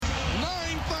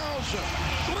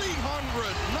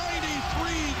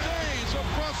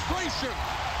nation.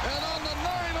 And on the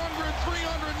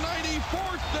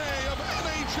 394th day of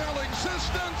NHL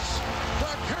existence,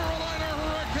 the Carolina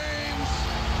Hurricanes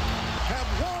have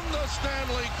won the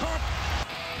Stanley Cup.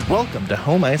 Welcome to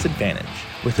Home Ice Advantage,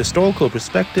 with historical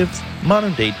perspectives,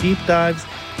 modern-day deep dives,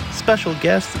 special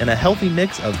guests, and a healthy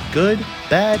mix of good,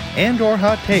 bad, and/or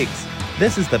hot takes.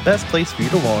 This is the best place for you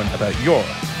to learn about your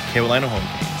Carolina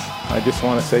Hurricanes. I just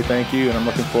want to say thank you, and I'm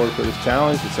looking forward for this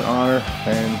challenge. It's an honor,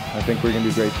 and I think we're going to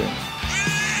do great things.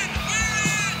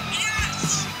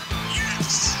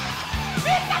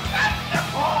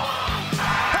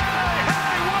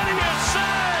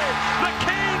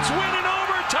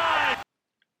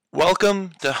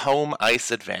 Welcome to Home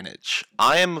Ice Advantage.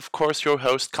 I am, of course, your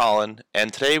host, Colin,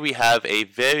 and today we have a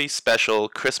very special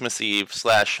Christmas Eve /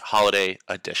 holiday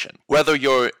edition. Whether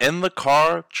you're in the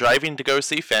car driving to go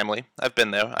see family, I've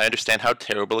been there, I understand how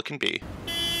terrible it can be.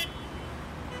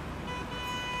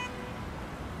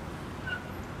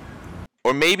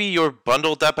 Or maybe you're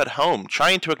bundled up at home,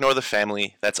 trying to ignore the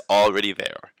family that's already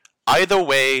there. Either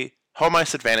way, Home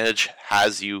Ice Advantage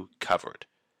has you covered.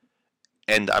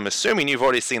 And I'm assuming you've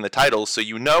already seen the title, so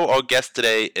you know our guest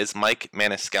today is Mike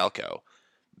Maniscalco.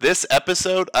 This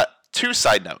episode, two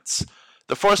side notes.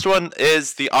 The first one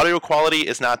is the audio quality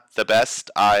is not the best.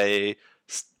 I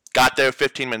got there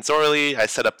 15 minutes early. I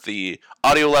set up the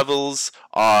audio levels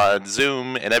on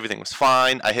Zoom, and everything was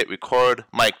fine. I hit record.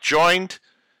 Mike joined,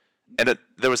 and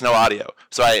there was no audio.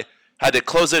 So I had to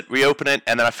close it, reopen it,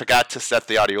 and then I forgot to set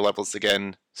the audio levels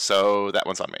again, so that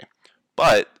one's on me.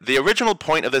 But the original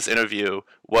point of this interview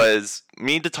was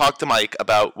me to talk to Mike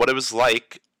about what it was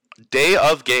like, day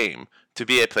of game, to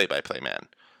be a play-by-play man.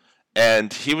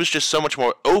 And he was just so much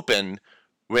more open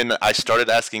when I started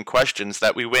asking questions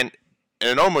that we went in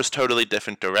an almost totally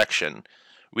different direction.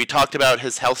 We talked about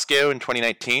his health scare in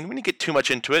 2019. We didn't get too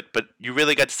much into it, but you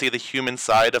really got to see the human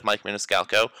side of Mike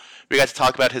Maniscalco. We got to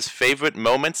talk about his favorite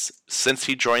moments since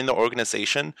he joined the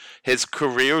organization, his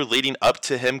career leading up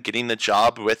to him getting the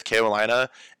job with Carolina,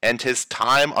 and his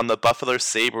time on the Buffalo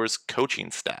Sabres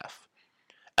coaching staff.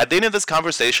 At the end of this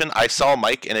conversation, I saw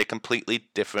Mike in a completely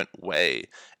different way,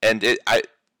 and the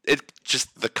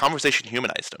conversation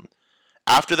humanized him.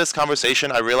 After this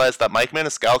conversation, I realized that Mike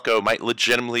Maniscalco might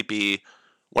legitimately be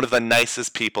one of the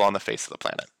nicest people on the face of the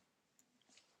planet.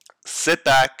 Sit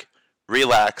back,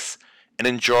 relax, and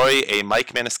enjoy a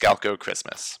Mike Maniscalco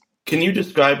Christmas. Can you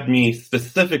describe me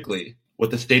specifically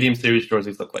what the Stadium Series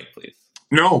jerseys look like, please?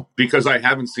 No, because I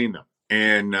haven't seen them.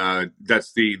 And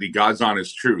that's the God's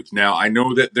honest truth. Now, I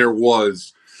know that there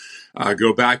was,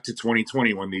 go back to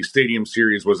 2020 when the Stadium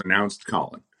Series was announced,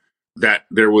 Colin, that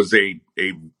there was a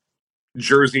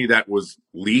jersey that was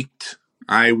leaked.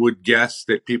 I would guess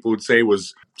that people would say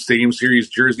was Stadium Series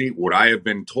jersey. What I have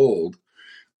been told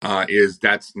is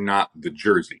that's not the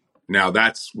jersey. Now,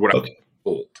 that's what I've been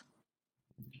told.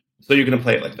 So you're going to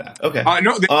play it like that? Okay.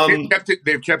 No,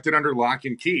 they've kept it under lock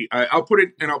and key. I'll put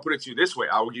it to you this way.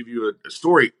 I will give you a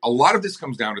story. A lot of this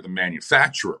comes down to the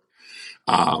manufacturer.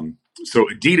 So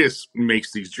Adidas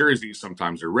makes these jerseys.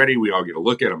 Sometimes they're ready. We all get a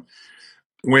look at them.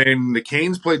 When the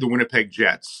Canes played the Winnipeg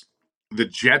Jets, the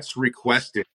Jets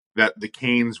requested that the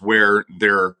Canes wear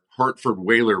their Hartford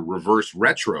Whaler reverse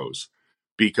retros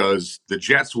because the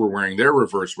Jets were wearing their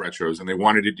reverse retros and they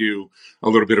wanted to do a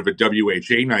little bit of a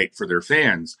WHA night for their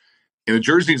fans, and the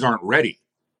jerseys aren't ready.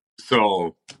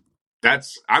 So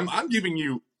I'm giving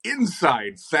you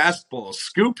inside fastball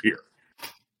scoop here.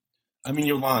 I mean,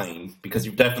 you're lying because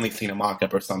you've definitely seen a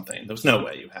mock-up or something. There's no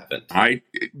way you haven't.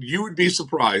 You would be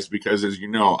surprised because, as you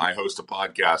know, I host a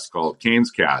podcast called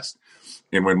Canes Cast.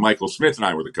 And when Michael Smith and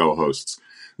I were the co-hosts,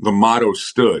 the motto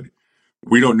stood,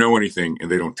 we don't know anything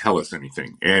and they don't tell us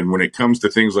anything. And when it comes to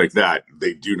things like that,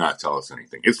 they do not tell us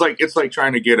anything. It's like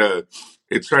trying to get a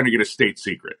state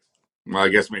secret. Well, I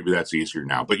guess maybe that's easier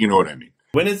now, but you know what I mean.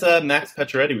 When is Max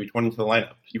Pacioretty returning to the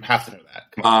lineup? You have to know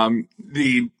that. Come on.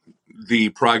 The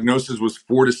prognosis was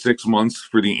 4 to 6 months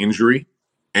for the injury,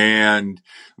 and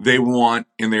they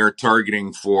are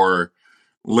targeting for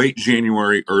late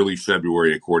January, early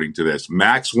February, according to this.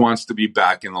 Max wants to be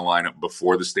back in the lineup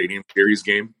before the Stadium Series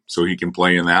game so he can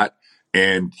play in that.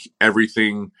 And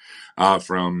everything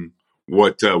from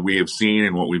what we have seen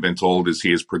and what we've been told is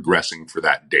he is progressing for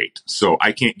that date. So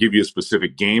I can't give you a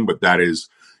specific game, but that is,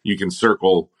 you can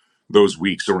circle those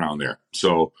weeks around there.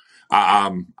 So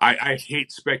I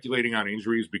hate speculating on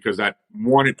injuries because that,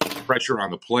 one, it puts pressure on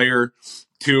the player.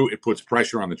 Two, it puts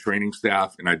pressure on the training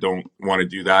staff, and I don't want to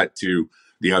do that to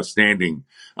the outstanding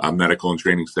medical and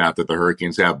training staff that the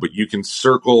Hurricanes have. But you can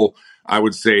circle, I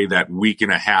would say, that week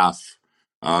and a half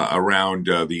around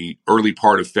the early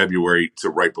part of February to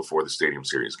right before the Stadium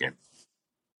Series game.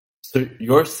 So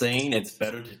you're saying it's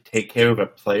better to take care of a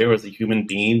player as a human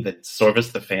being than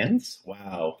service the fans?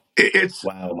 Wow.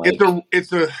 Wow, Mike.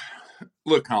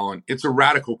 Look, Colin, it's a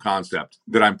radical concept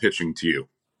that I'm pitching to you.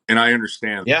 And I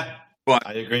understand. Yeah, but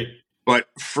I agree. But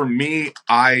for me,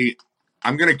 I'm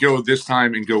going to go this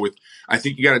time and go with, I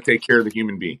think you got to take care of the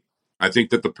human being. I think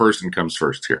that the person comes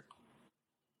first here.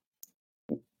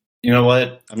 You know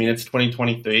what? I mean, it's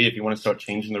 2023. If you want to start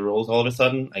changing the rules all of a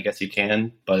sudden, I guess you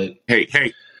can. But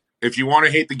hey, if you want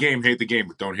to hate the game,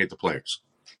 but don't hate the players.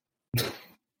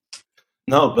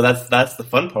 No, but that's the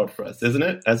fun part for us, isn't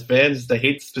it? As fans, to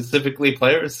hate specifically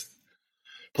players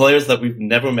that we've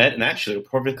never met, and actually are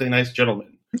perfectly nice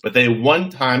gentlemen. But they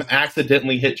one time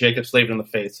accidentally hit Jacob Slavin in the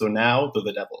face, so now they're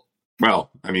the devil.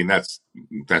 Well, I mean, that's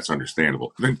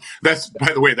understandable. That's,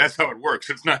 by the way, that's how it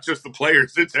works. It's not just the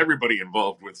players; it's everybody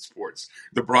involved with sports.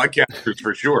 The broadcasters,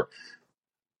 for sure.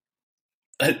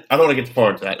 I don't want to get far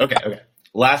into that. Okay.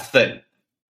 Last thing.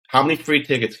 How many free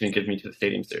tickets can you give me to the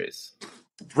Stadium Series?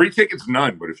 Free tickets,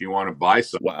 none. But if you want to buy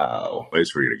some, wow, place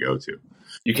for you to go to.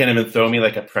 You can't even throw me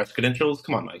like a press credentials?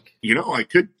 Come on, Mike. You know, I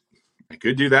could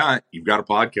do that. You've got a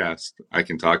podcast. I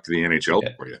can talk to the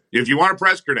NHL for you if you want a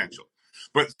press credential.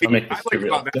 But what I like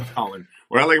about that, Colin,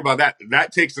 what I like about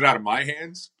that takes it out of my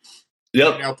hands.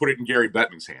 Yep. And I'll put it in Gary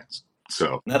Bettman's hands.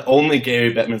 So not only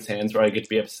Gary Bettman's hands, where I get to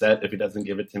be upset if he doesn't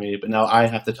give it to me, but now I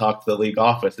have to talk to the league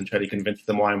office and try to convince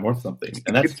them why I'm worth something,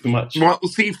 and that's too much. Well,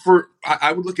 see,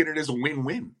 I would look at it as a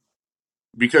win-win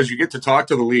because you get to talk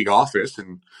to the league office,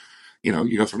 and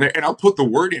you go from there. And I'll put the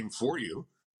word in for you.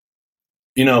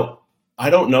 I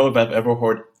don't know if I've ever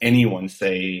heard anyone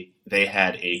say they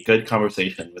had a good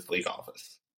conversation with league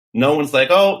office. No one's like,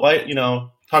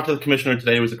 talk to the commissioner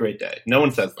today. It was a great day. No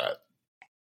one says that.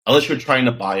 Unless you're trying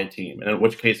to buy a team, and in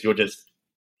which case you're just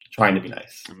trying to be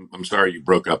nice. I'm sorry you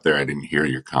broke up there. I didn't hear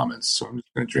your comments, so I'm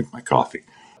just going to drink my coffee.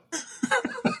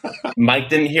 Mike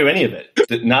didn't hear any of it.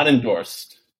 Not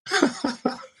endorsed.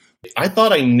 I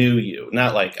thought I knew you,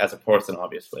 not like as a person,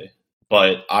 obviously,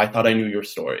 but I thought I knew your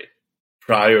story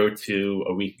prior to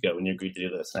a week ago when you agreed to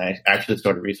do this. And I actually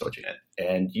started researching it.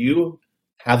 And you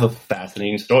have a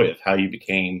fascinating story of how you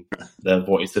became the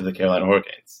voice of the Carolina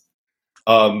Hurricanes.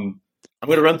 I'm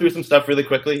going to run through some stuff really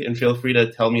quickly, and feel free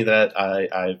to tell me that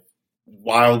I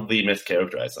wildly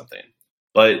mischaracterized something.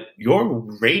 But you're a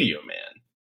radio man,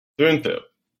 through and through.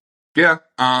 Yeah,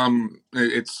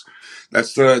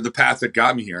 that's the path that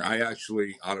got me here. I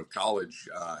actually, out of college,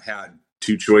 had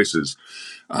two choices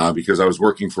because I was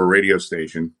working for a radio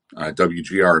station,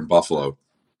 WGR in Buffalo,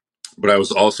 but I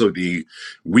was also the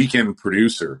weekend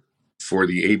producer for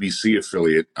the ABC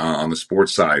affiliate on the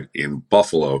sports side in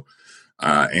Buffalo.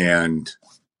 And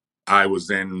I was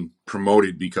then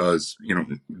promoted because,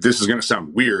 this is going to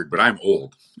sound weird, but I'm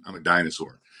old. I'm a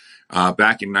dinosaur.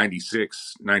 Back in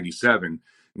 96, 97,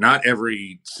 not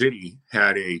every city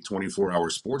had a 24-hour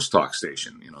sports talk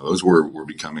station. Those were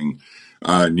becoming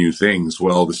new things.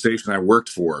 Well, the station I worked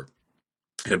for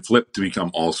had flipped to become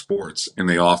all sports, and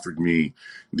they offered me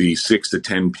the 6 to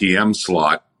 10 p.m.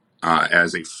 slot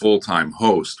as a full-time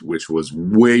host, which was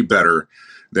way better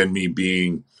than me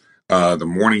being the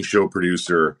morning show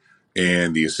producer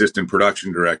and the assistant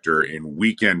production director and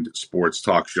weekend sports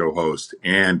talk show host,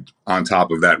 and on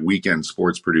top of that, weekend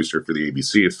sports producer for the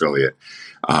ABC affiliate.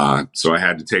 So I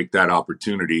had to take that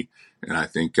opportunity, and I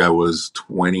think I was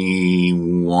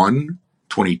 21,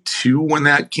 22 when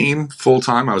that came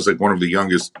full-time. I was like one of the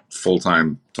youngest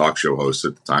full-time talk show hosts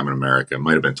at the time in America. It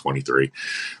might have been 23.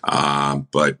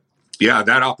 But yeah,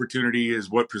 that opportunity is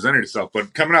what presented itself.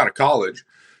 But coming out of college,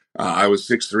 I was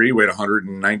 6'3", weighed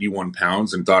 191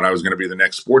 pounds, and thought I was going to be the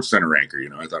next Sports Center anchor.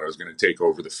 I thought I was going to take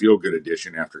over the Feel Good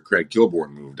edition after Craig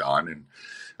Kilborn moved on. And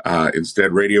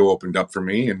instead, radio opened up for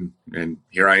me, and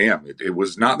here I am. It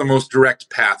was not the most direct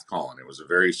path, Colin. It was a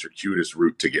very circuitous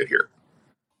route to get here.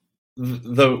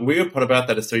 The weird part about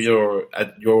that is, so you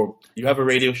have a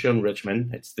radio show in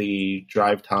Richmond. It's the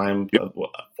drive time of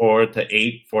 4 to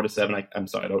 8, 4 to 7. I'm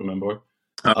sorry, I don't remember.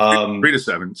 3 to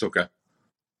 7. It's okay.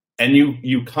 And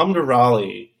you come to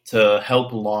Raleigh to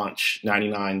help launch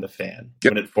 99 The Fan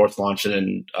when it first launched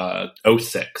in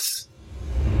 06.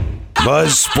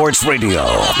 Buzz Sports Radio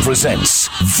presents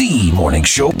The Morning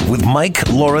Show with Mike,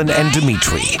 Lauren, and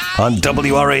Dimitri on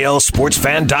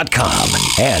WRALSportsFan.com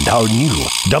and our new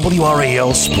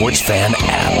WRAL Sports Fan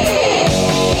app.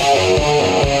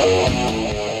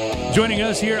 Joining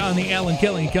us here on the Alan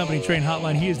Kelly and Company Train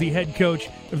Hotline, he is the head coach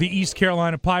of the East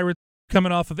Carolina Pirates,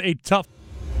 coming off of a tough...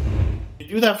 You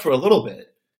do that for a little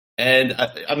bit, and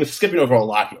I'm skipping over a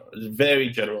lot here. It's very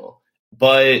general,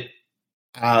 but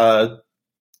how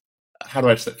do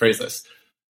I phrase this?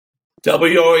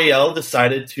 WRAL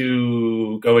decided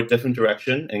to go a different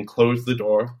direction and close the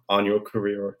door on your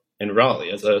career in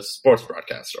Raleigh as a sports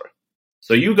broadcaster.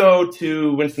 So you go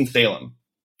to Winston-Salem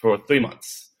for 3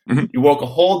 months. Mhm. You work a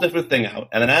whole different thing out.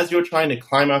 And then as you're trying to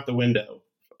climb out the window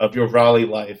of your Raleigh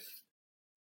life,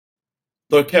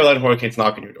 the Carolina Hurricanes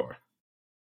knock on your door.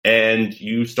 And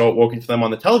you start working for them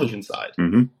on the television side.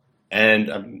 Mhm. And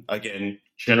I'm, again,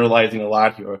 generalizing a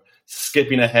lot here,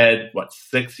 skipping ahead,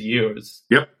 6 years?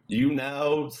 Yep. You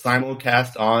now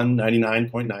simulcast on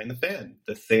 99.9 The Fan,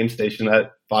 the same station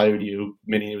that fired you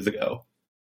many years ago.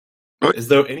 What? Is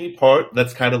there any part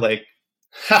that's kind of like,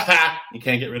 you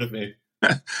can't get rid of me?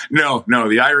 No.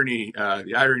 The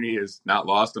irony is not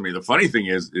lost on me. The funny thing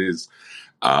is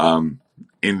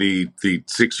in the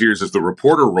 6 years as the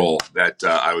reporter role that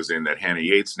I was in, that Hannah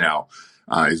Yates now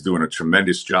is doing a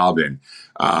tremendous job in,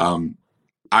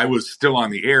 I was still on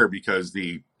the air because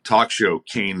the talk show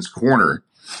Canes Corner,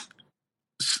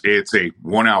 it's a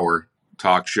 1 hour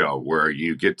talk show where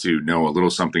you get to know a little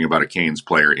something about a Canes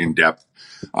player in depth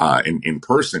in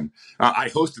person. I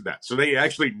hosted that. So they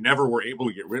actually never were able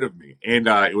to get rid of me. And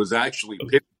it was actually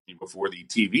pitched to me before the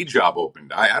TV job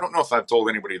opened. I don't know if I've told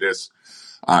anybody this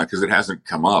because it hasn't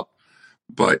come up,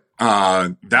 but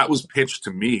that was pitched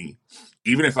to me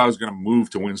even if I was going to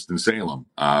move to Winston-Salem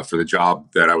for the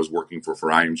job that I was working for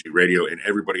IMG Radio. And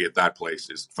everybody at that place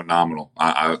is phenomenal.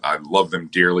 I love them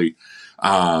dearly.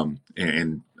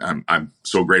 And I'm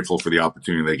so grateful for the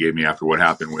opportunity they gave me after what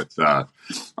happened with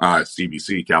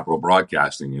CBC, Capital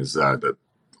Broadcasting, is the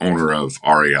owner of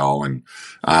RAL and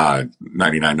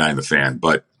 99.9 The Fan.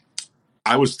 But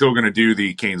I was still going to do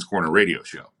the Canes Corner radio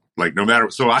show. Like, no matter,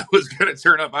 so I was going to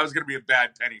turn up. I was going to be a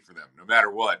bad penny for them, no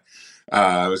matter what.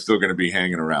 I was still going to be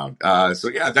hanging around. So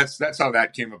yeah, that's how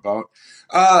that came about.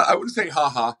 I wouldn't say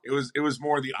haha. It was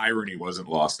more the irony wasn't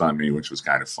lost on me, which was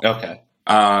kind of fun. Okay.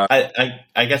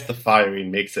 I guess the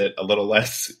firing makes it a little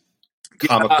less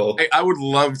comical. I would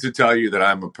love to tell you that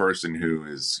I'm a person who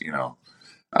is,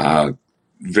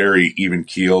 very even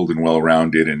keeled and well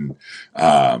rounded, and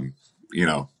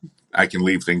I can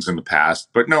leave things in the past.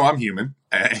 But no, I'm human,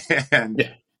 and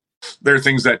yeah. There are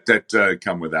things that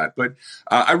come with that. But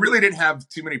I really didn't have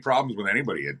too many problems with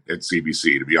anybody at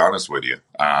CBC, to be honest with you.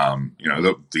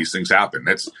 These things happen.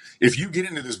 If you get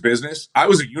into this business, I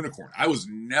was a unicorn. I was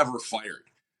never fired.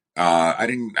 I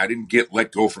didn't get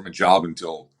let go from a job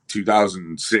until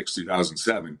 2006,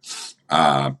 2007.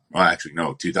 Well, actually,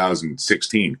 no,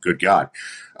 2016. Good God.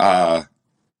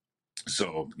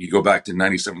 So you go back to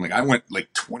 97. Like, I went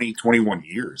 20, 21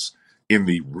 years in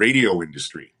the radio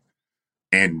industry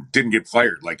and didn't get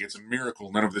fired. Like, it's a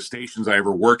miracle. None of the stations I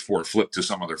ever worked for flipped to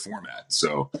some other format.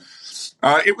 So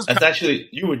it was. That's actually,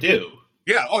 you were due.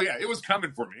 Yeah. Oh, yeah. It was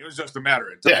coming for me. It was just a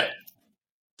matter of time. Yeah.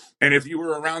 And if you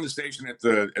were around the station at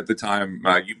the time,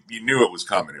 you knew it was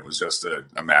coming. It was just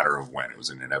a matter of when. It was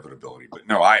an inevitability. But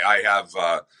no, I have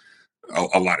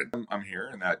a lot of. I'm here,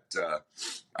 and that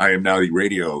I am now the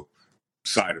radio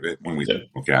side of it when we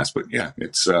cast. But yeah,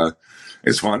 it's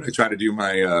fun. I try to do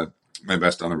my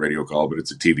best on the radio call, but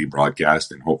it's a TV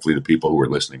broadcast, and hopefully the people who are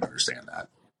listening understand that.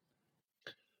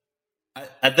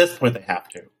 At this point, they have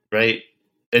to, right?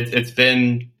 It's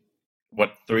been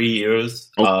 3 years?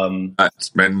 It's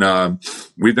been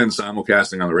we've been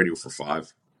simulcasting on the radio for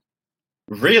 5.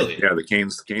 Really? Yeah, the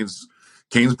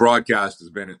Canes broadcast has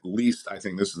been at least, I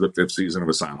think this is the 5th season of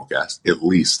a simulcast, at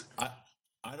least.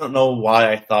 I don't know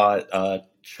why I thought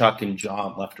Chuck and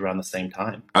John left around the same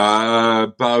time.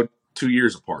 About 2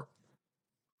 years apart.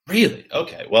 Really?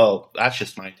 Okay. Well, that's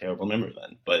just my terrible memory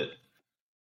then. But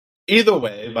either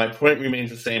way, my point remains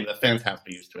the same. The fans have to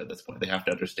be used to it at this point. They have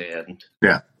to understand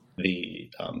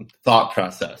the thought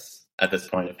process at this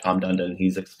point of Tom Dundon.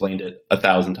 He's explained it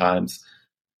 1,000 times.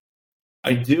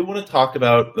 I do want to talk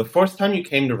about the first time you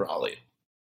came to Raleigh.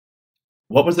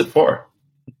 What was it for?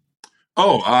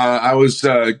 Oh,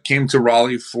 I came to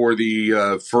Raleigh for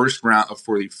the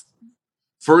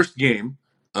first game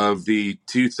of the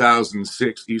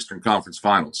 2006 Eastern Conference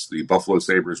Finals. The Buffalo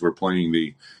Sabres were playing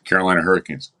the Carolina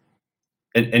Hurricanes.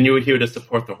 And you were here to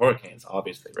support the Hurricanes,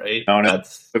 obviously, right? No, I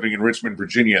was living in Richmond,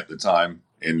 Virginia at the time,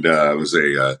 and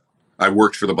I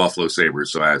worked for the Buffalo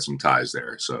Sabres, so I had some ties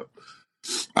there. So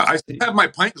I still have my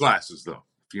pint glasses, though.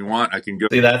 If you want, I can go.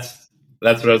 See, that's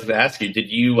what I was going to ask you. Did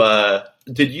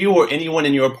you or anyone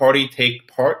in your party take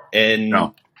part in?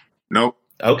 No. Nope.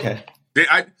 Okay.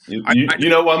 You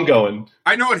know where I'm going.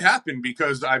 I know it happened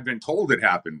because I've been told it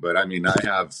happened, but I mean, I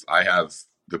have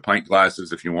the pint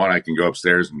glasses. If you want, I can go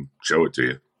upstairs and show it to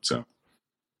you. So,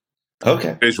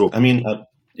 okay, visual. I mean,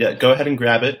 go ahead and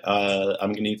grab it.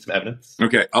 I'm gonna need some evidence.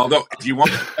 Okay. Although, if you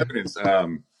want evidence,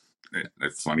 a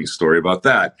funny story about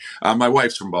that. My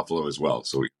wife's from Buffalo as well,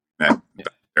 so we met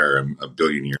back there a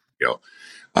billion years ago.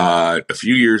 A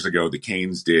few years ago, the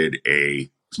Canes did a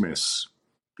Christmas,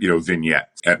 vignette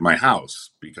at my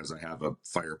house because I have a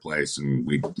fireplace and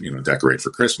we, decorate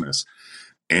for Christmas.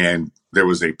 And there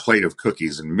was a plate of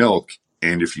cookies and milk.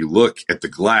 And if you look at the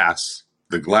glass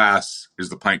is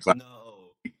the pint glass.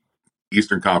 No.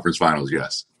 Eastern Conference Finals,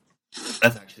 yes.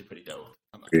 That's actually pretty dope.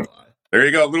 I'm not gonna lie. There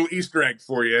you go. A little Easter egg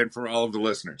for you and for all of the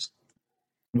listeners.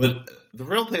 But the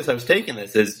real place I was taking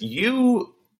this is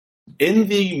you, in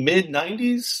the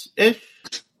mid-90s-ish,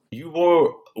 you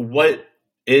were what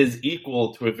is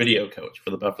equal to a video coach for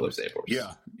the Buffalo Sabres.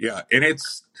 Yeah. And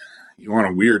you want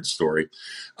a weird story.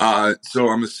 So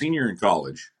I'm a senior in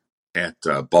college at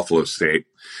Buffalo State,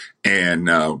 and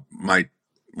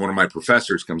one of my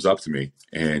professors comes up to me,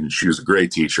 and she was a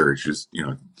great teacher. She was,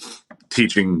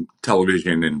 teaching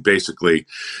television and basically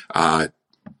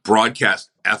broadcast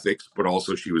ethics, but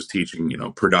also she was teaching,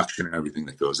 production and everything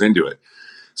that goes into it.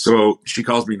 So she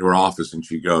calls me into her office and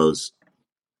she goes,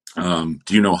 do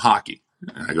you know hockey?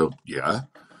 And I go, yeah.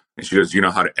 And she goes, do you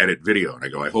know how to edit video? And I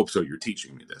go, I hope so. You're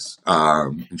teaching me this.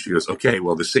 And she goes, okay,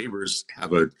 well, the Sabres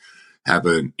have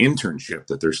an internship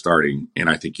that they're starting, and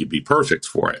I think you'd be perfect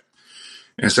for it.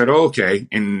 And I said, oh, okay.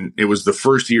 And it was the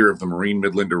first year of the Marine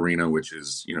Midland Arena, which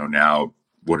is, now,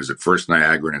 what is it, First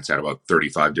Niagara, and it's had about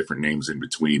 35 different names in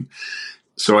between.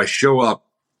 So I show up,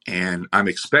 and I'm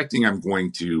expecting I'm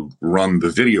going to run the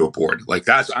video board.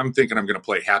 I'm thinking I'm going to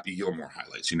play Happy Gilmore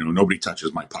highlights. Nobody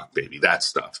touches my puck, baby, that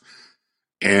stuff.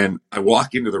 And I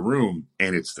walk into the room,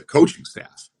 and it's the coaching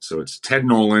staff. So it's Ted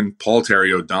Nolan, Paul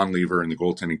Terrio, Don Lever, and the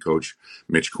goaltending coach,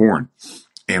 Mitch Korn.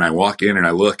 And I walk in and I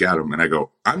look at him and I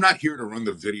go, I'm not here to run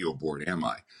the video board, am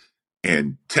I?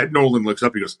 And Ted Nolan looks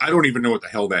up, he goes, I don't even know what the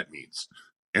hell that means.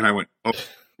 And I went, oh,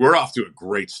 we're off to a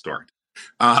great start.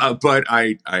 But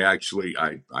I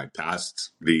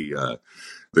passed the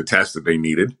test that they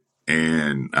needed,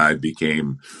 and I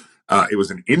became, it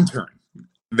was an intern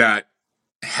that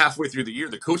halfway through the year,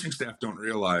 the coaching staff don't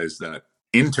realize that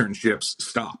internships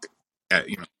stop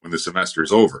when the semester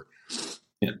is over.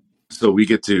 Yeah. So we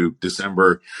get to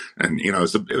December, and it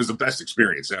was the best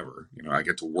experience ever. I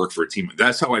get to work for a team.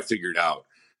 That's how I figured out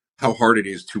how hard it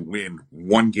is to win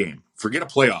one game. Forget a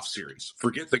playoff series.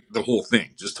 Forget the whole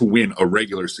thing. Just to win a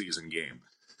regular season game.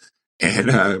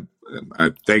 And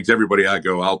thanks everybody. I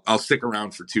go, I'll stick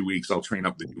around for 2 weeks. I'll train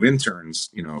up the new interns,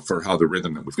 for how the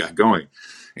rhythm that we've got going.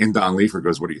 And Don Lefer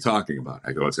goes, what are you talking about?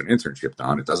 I go, it's an internship,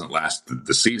 Don. It doesn't last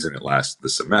the season. It lasts the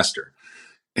semester.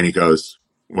 And he goes,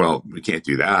 well, we can't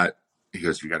do that. He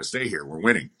goes, you got to stay here. We're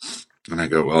winning. And I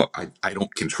go, well, I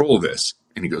don't control this.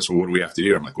 And he goes, well, what do we have to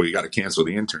do? I'm like, well, you got to cancel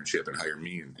the internship and hire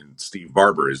me. And Steve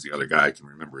Barber is the other guy. I can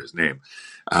remember his name.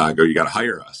 I go, you got to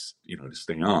hire us, to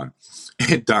stay on.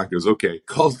 And Don goes, okay,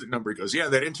 calls the number. He goes, yeah,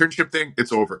 that internship thing,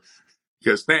 it's over. He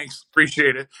goes, thanks,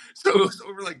 appreciate it. So it was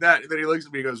over like that. And then he looks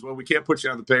at me and goes, well, we can't put you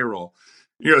on the payroll.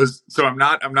 He goes, so I'm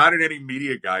not in any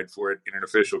media guide for it in an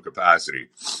official capacity.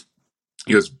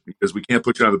 He goes, because we can't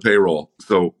put you on the payroll.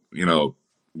 So,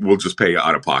 we'll just pay you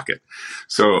out of pocket.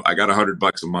 So I got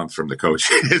 $100 a month from the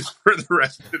coaches for the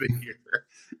rest of the year.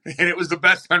 And it was the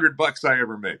best $100 I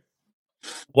ever made.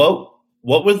 What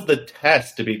was the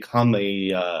test to become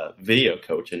a video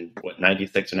coach in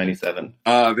 96 or 97?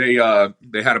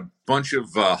 They had a bunch of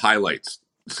highlights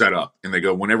set up, and they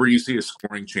go, whenever you see a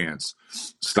scoring chance,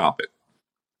 stop it.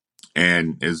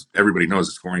 And as everybody knows,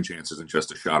 a scoring chance isn't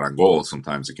just a shot on goal.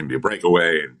 Sometimes it can be a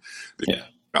breakaway. And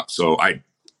so I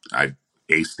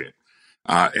aced it.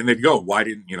 And they'd go, why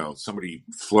didn't, somebody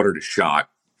fluttered a shot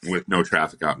with no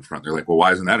traffic out in front. They're like, well,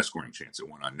 why isn't that a scoring chance? It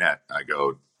went on net. I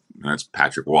go, that's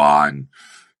Patrick Waugh, and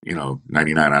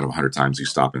 99 out of 100 times he's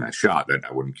stopping that shot. That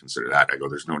I wouldn't consider that. I go,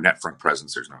 there's no net front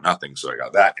presence. There's no nothing. So I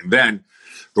got that. And then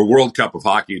the World Cup of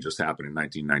Hockey just happened in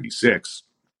 1996.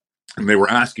 And they were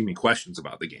asking me questions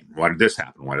about the game. Why did this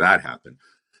happen? Why did that happen?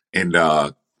 And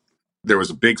there was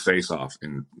a big face-off,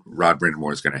 and Rod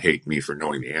Brindamore is going to hate me for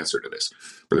knowing the answer to this.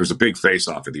 But there was a big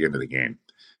face-off at the end of the game.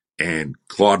 And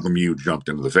Claude Lemieux jumped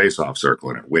into the face-off circle,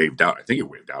 and it waved out. I think it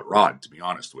waved out Rod, to be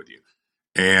honest with you.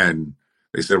 And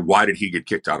they said, why did he get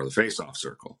kicked out of the face-off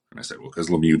circle? And I said, well, because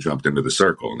Lemieux jumped into the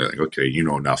circle. And they're like, okay, you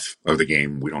know enough of the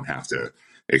game. We don't have to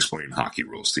explain hockey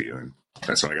rules to you. And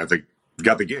that's how I got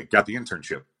the gig, got the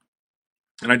internship.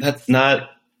 And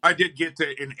I did get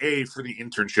an A for the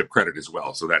internship credit as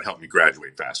well, so that helped me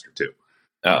graduate faster too.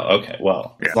 Oh, okay.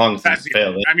 Well, as long as you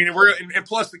failed it. I mean, and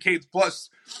plus the Canes,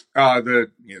 plus the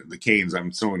Canes.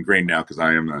 I'm so ingrained now because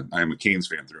I am a Canes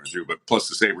fan through and through. But plus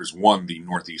the Sabres won the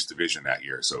Northeast Division that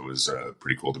year, so it was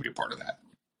pretty cool to be a part of that.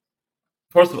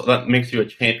 first of all, that makes you a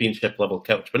championship level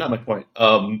coach, but not my point.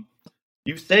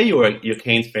 You say you're a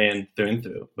Canes fan through and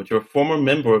through, but you're a former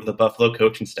member of the Buffalo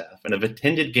coaching staff and have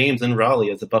attended games in Raleigh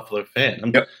as a Buffalo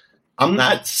fan. I'm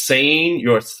not saying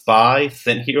you're a spy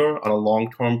sent here on a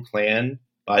long-term plan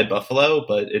by Buffalo,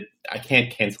 but I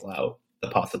can't cancel out the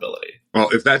possibility. Well,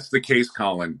 if that's the case,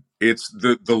 Colin, it's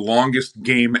the longest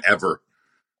game ever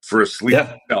for a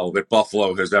sleeper cell that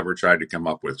Buffalo has ever tried to come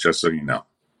up with, just so you know.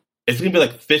 It's going to be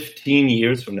like 15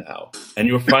 years from now, and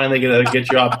you're finally going to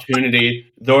get your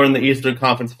opportunity during the Eastern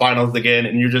Conference Finals again,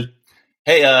 and you're just,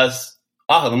 hey,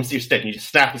 let me see your stick, and you just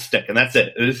snap the stick, and that's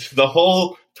it. It's the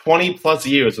whole 20-plus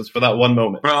years was for that one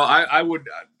moment. Well, I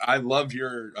love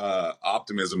your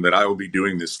optimism that I will be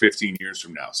doing this 15 years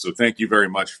from now, so thank you very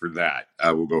much for that.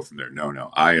 We'll go from there.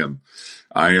 No,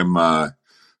 I've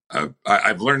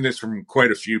learned this from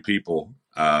quite a few people.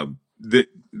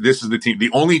 This is the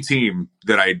only team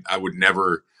that I would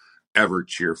never, ever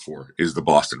cheer for is the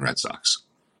Boston Red Sox.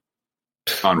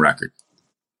 On record.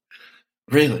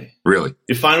 Really? Really.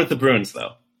 You're fine with the Bruins,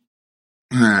 though.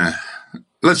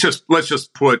 Let's just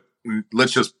put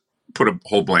a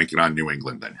whole blanket on New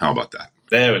England then. How about that?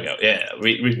 There we go. Yeah,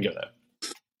 we can go there.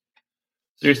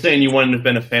 So you're saying you wouldn't have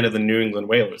been a fan of the New England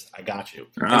Whalers. I got you.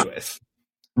 Anyways.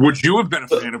 Would you have been a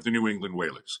fan of the New England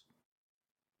Whalers?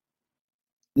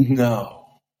 No.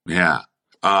 Yeah.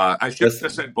 I should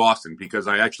have said Boston because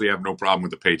I actually have no problem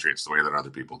with the Patriots the way that other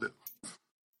people do.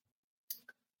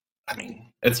 I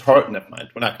mean, it's hard. Never mind.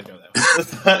 We're not going to go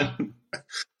there.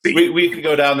 We could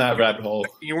go down that rabbit hole.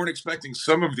 You weren't expecting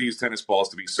some of these tennis balls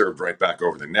to be served right back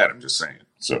over the net, I'm just saying.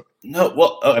 So no,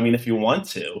 well, I mean, if you want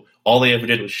to, all they ever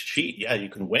did was cheat. Yeah, you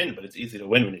can win, but it's easy to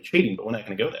win when you're cheating, but we're not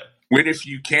going to go there. Win if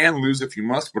you can, lose if you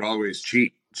must, but always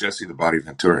cheat. Jesse the Body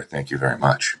Ventura, thank you very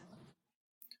much.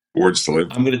 Words to live.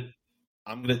 I'm gonna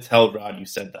tell Rod you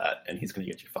said that, and he's gonna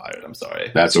get you fired. I'm sorry.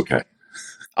 That's okay.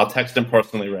 I'll text him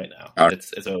personally right now. Right.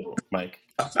 It's over, Mike.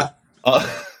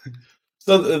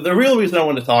 So the real reason I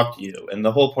wanted to talk to you, and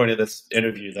the whole point of this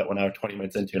interview that we're now 20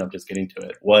 minutes into, and I'm just getting to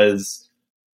it, was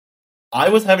I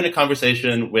was having a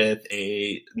conversation with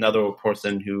another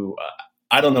person who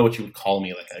I don't know what you would call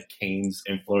me, like a Canes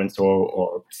influencer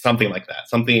or something like that,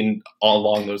 something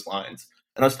along those lines.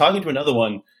 And I was talking to another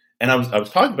one. And I was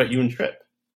talking about you and Tripp,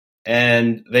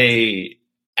 and they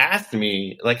asked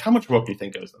me, like, how much work do you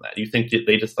think goes in that? Do you think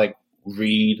they just, like,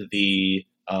 read the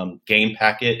game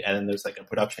packet and then there's, like, a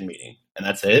production meeting, and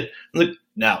that's it? I'm like,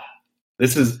 no.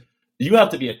 You have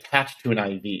to be attached to an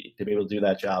IV to be able to do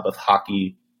that job of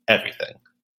hockey everything.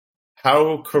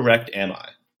 How correct am I?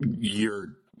 You're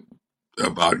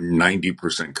about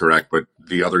 90% correct, but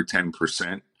the other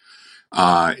 10%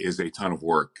 is a ton of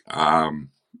work.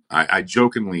 I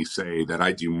jokingly say that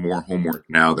I do more homework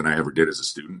now than I ever did as a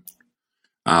student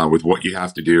with what you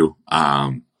have to do.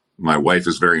 My wife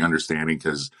is very understanding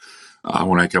because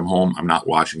when I come home, I'm not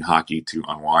watching hockey to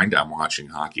unwind. I'm watching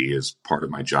hockey as part of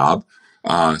my job.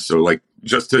 So like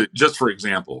just for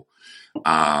example,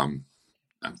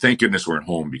 thank goodness we're at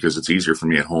home because it's easier for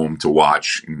me at home to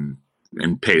watch and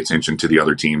pay attention to the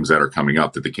other teams that are coming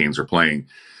up that the Canes are playing.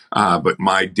 But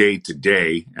my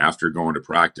day-to-day, after going to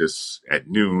practice at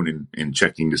noon and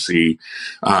checking to see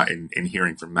and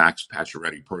hearing from Max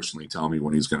Pacioretty personally tell me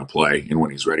when he's going to play and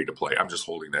when he's ready to play, I'm just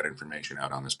holding that information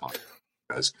out on this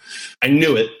podcast. I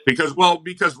knew it. Because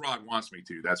Rod wants me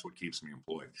to. That's what keeps me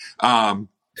employed.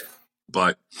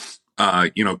 But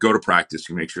go to practice.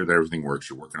 You make sure that everything works.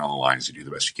 You're working all the lines. You do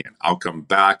the best you can. I'll come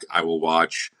back. I will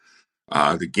watch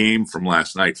the game from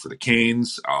last night for the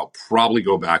Canes. I'll probably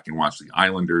go back and watch the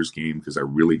Islanders game because I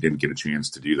really didn't get a chance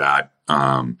to do that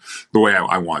the way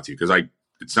I want to. Because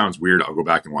it sounds weird. I'll go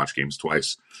back and watch games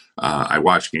twice. I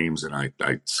watch games and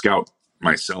I scout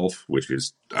myself, which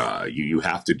is you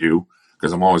have to do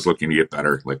because I'm always looking to get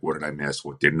better. Like, what did I miss?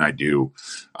 What didn't I do?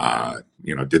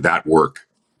 Did that work?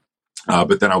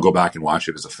 But then I'll go back and watch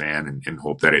it as a fan and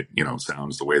hope that it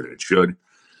sounds the way that it should.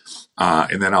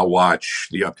 And then I'll watch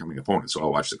the upcoming opponent. So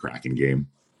I'll watch the Kraken game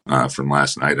from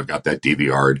last night. I've got that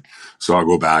DVR'd. So I'll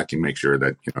go back and make sure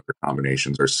that their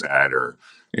combinations are set or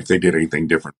if they did anything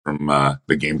different from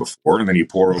the game before. And then you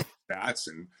pour over stats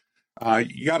and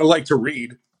you got to like to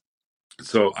read.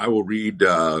 So I will read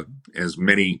as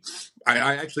many.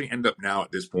 I actually end up now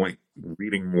at this point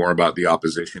reading more about the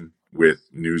opposition with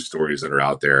news stories that are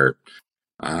out there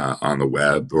on the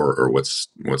web or what's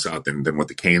out there than what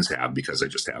the Canes have because I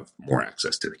just have more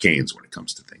access to the Canes when it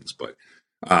comes to things. But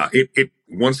it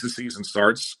once the season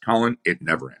starts, Colin, it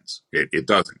never ends. It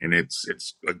doesn't, and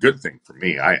it's a good thing for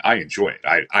me. I enjoy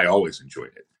it. I always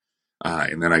enjoyed it,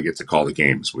 and then I get to call the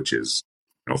games, which is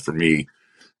for me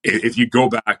if you go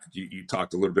back, you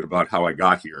talked a little bit about how I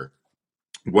got here.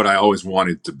 What I always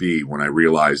wanted to be when I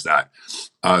realized that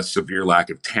a severe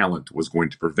lack of talent was going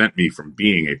to prevent me from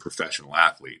being a professional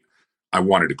athlete, I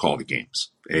wanted to call the games.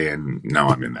 And now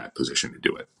I'm in that position to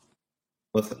do it.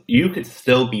 Listen, you could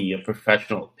still be a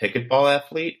professional pickleball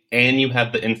athlete, and you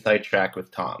have the inside track with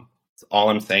Tom. That's all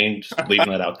I'm saying. Just leaving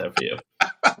that out there for you.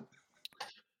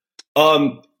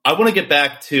 I want to get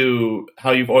back to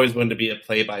how you've always wanted to be a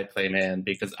play-by-play man,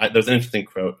 because there's an interesting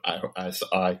quote I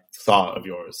saw of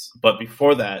yours. But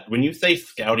before that, when you say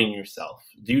scouting yourself,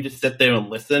 do you just sit there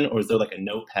and listen, or is there like a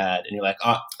notepad and you're like,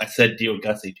 I said Dio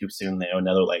Gussie too soon there,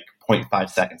 another like 0.5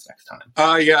 seconds next time?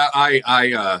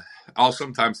 Yeah, I'll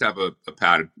sometimes have a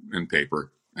pad and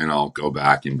paper, and I'll go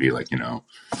back and be like,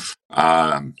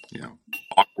 awkward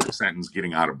sentence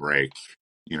getting out of break.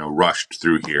 Rushed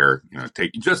through here,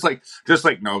 take just like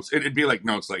notes. It'd be like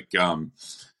notes like,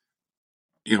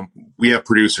 we have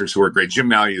producers who are great. Jim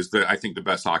Nally is I think the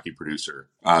best hockey producer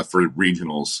for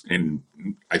regionals. And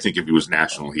I think if he was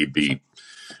national, he'd be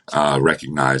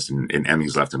recognized and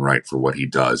Emmys left and right for what he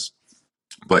does.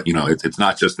 But, it's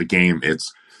not just the game,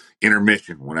 it's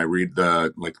intermission. When I read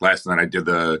last night, I did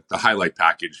the highlight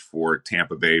package for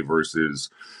Tampa Bay versus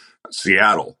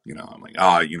Seattle. I'm like,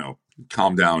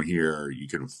 calm down here. You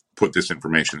could have put this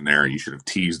information in there. You should have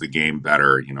teased the game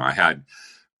better. I had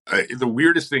the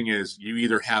weirdest thing is you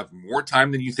either have more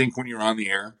time than you think when you're on the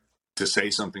air to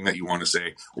say something that you want to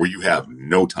say, or you have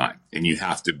no time and you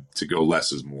have to go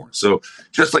less is more. So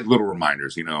just like little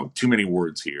reminders, too many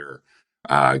words here,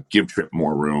 give Tripp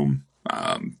more room,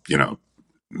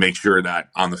 make sure that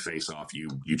on the face off, you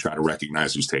try to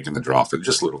recognize who's taking the draw, for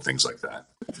just little things like that.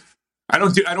 I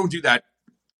don't do that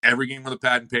every game with a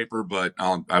pad and paper, but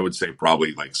I would say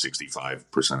probably like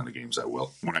 65% of the games I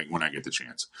will when I get the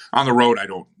chance. On the road, I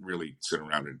don't really sit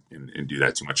around and do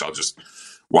that too much. I'll just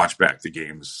watch back the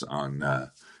games on, I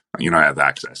have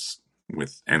access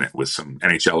with some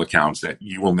NHL accounts that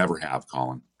you will never have,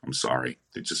 Colin. I'm sorry.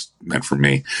 It just meant for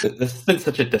me. This has been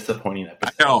such a disappointing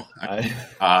episode. I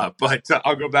know. But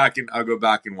I'll go back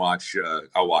and watch.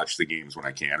 I'll watch the games when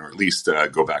I can, or at least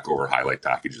go back over highlight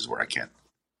packages where I can.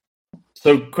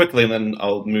 So quickly, and then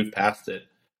I'll move past it.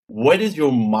 What is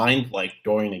your mind like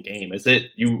during a game? Is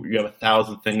it you have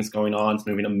 1,000 things going on, it's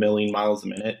moving 1,000,000 miles a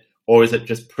minute, or is it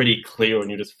just pretty clear and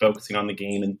you're just focusing on the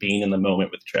game and being in the moment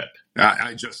with Tripp?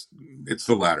 It's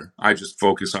the latter. I just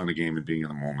focus on the game and being in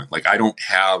the moment. Like I don't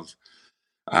have,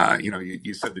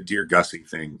 you said the Dear Gussie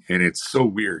thing, and it's so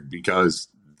weird because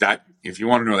that, if you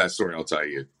want to know that story, I'll tell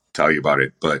you about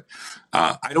it. But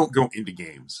I don't go into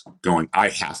games going, I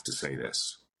have to say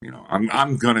this.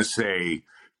 I'm going to say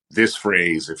this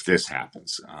phrase if this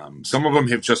happens. Some of them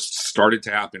have just started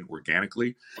to happen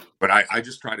organically, but I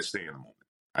just try to stay in the moment.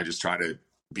 I just try to,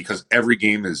 because every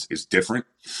game is different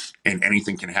and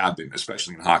anything can happen,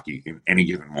 especially in hockey, in any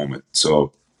given moment.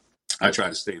 So I try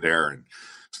to stay there and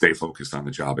stay focused on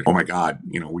the job. And, oh my God,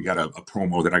 we got a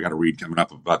promo that I got to read coming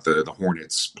up about the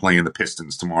Hornets playing the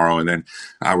Pistons tomorrow. And then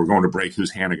we're going to break.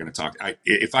 Whose hand are going to talk?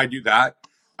 If I do that,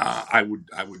 I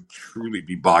would truly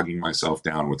be bogging myself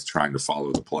down with trying to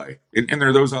follow the play. And there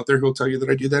are those out there who will tell you that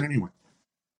I do that anyway.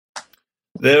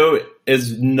 There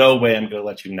is no way I'm going to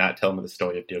let you not tell me the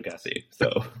story of Dio Gussie.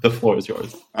 So the floor is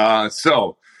yours. When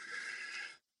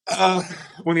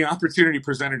the opportunity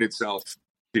presented itself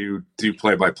to do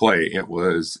play-by-play, it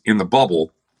was in the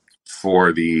bubble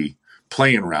for the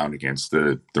play-in round against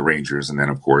the Rangers. And then,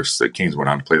 of course, the Canes went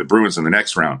on to play the Bruins in the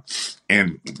next round.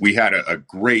 And we had a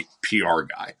great PR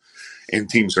guy and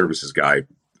team services guy,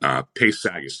 Pace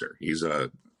Sagister. He's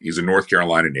a North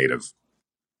Carolina native.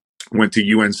 Went to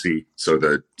UNC, so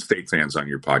the state fans on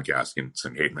your podcast can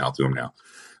send hate mail to him now.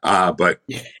 But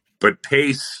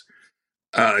Pace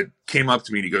came up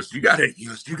to me and he goes, "You got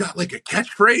like a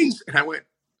catchphrase?" And I went,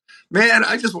 "Man,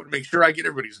 I just want to make sure I get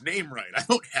everybody's name right. I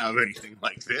don't have anything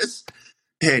like this."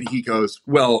 And he goes,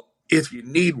 "Well, if you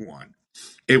need one,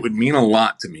 it would mean a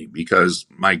lot to me because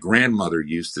my grandmother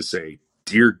used to say,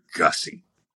 'Dear Gussie.'"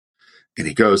 And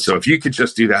he goes, "So if you could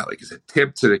just do that, like as a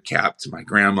tip to the cap to my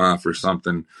grandma for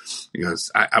something," he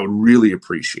goes, I would really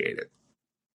appreciate it.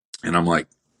 And I'm like,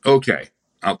 okay,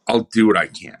 I'll do what I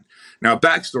can. Now,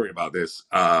 backstory about this,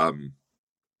 I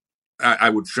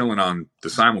would fill in on the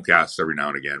simulcasts every now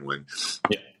and again when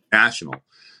national.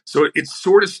 So it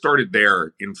sort of started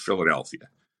there in Philadelphia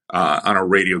on a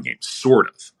radio game, sort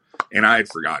of. And I had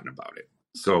forgotten about it.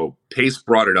 So Pace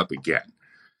brought it up again.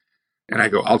 And I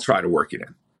go, I'll try to work it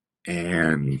in.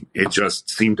 And it just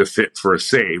seemed to fit for a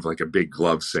save, like a big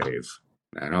glove save.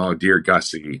 And, oh, Dear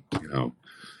Gussie,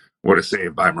 what a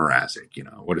save by Mrazek,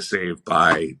 what a save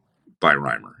by by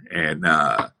Reimer, and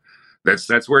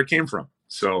that's where it came from.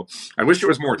 So I wish there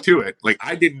was more to it. Like,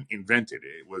 I didn't invent it.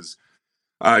 It was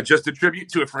just a tribute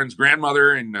to a friend's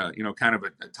grandmother, and kind of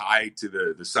a tie to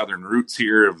the southern roots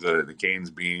here of the Canes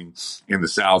being in the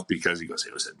South, because he goes,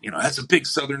 that's a big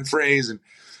southern phrase, and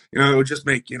it would just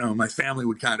make my family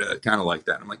would kind of like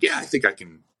that. I'm like, yeah, I think I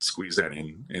can squeeze that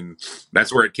in, and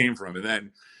that's where it came from. And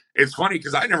then it's funny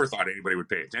because I never thought anybody would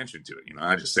pay attention to it.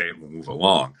 I just say it and we'll move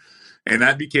along, and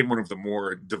that became one of the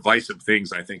more divisive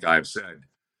things I think I've said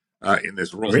in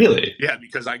this role. Really? Yeah,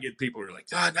 because I get people who are like,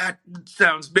 that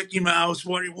sounds Mickey Mouse.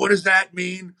 What does that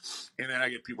mean? And then I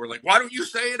get people who are like, why don't you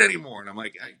say it anymore? And I'm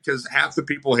like, because half the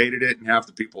people hated it and half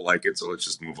the people like it, so let's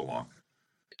just move along.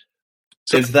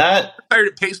 So is that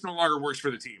Pace no longer works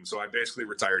for the team, so I basically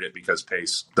retired it because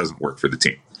Pace doesn't work for the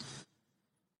team.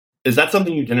 Is that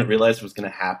something you didn't realize was going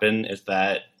to happen? Is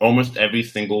that almost every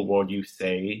single word you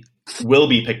say will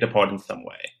be picked apart in some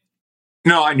way?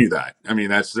 No, I knew that. I mean,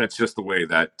 that's just the way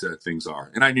that things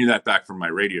are. And I knew that back from my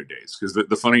radio days, because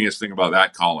the funniest thing about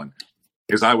that, Colin,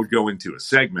 is I would go into a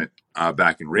segment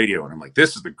back in radio, and I'm like,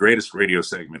 this is the greatest radio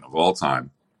segment of all time.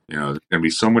 There's going to be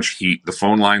so much heat. The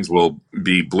phone lines will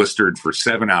be blistered for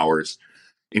 7 hours,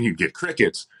 and you'd get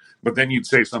crickets. But then you'd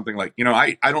say something like,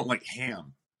 I don't like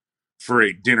ham for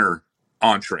a dinner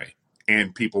entree.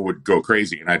 And people would go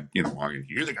crazy, and you're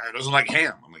the guy who doesn't like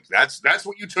ham. I'm like, that's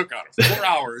what you took out of 4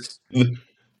 hours.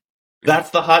 That's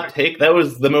the hot take. That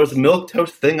was the most milquetoast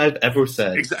thing I've ever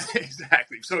said.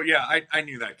 Exactly. So yeah, I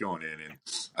knew that going in, and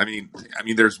I mean,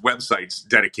 there's websites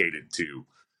dedicated to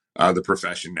the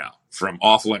profession now, from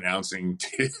awful announcing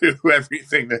to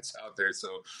everything that's out there.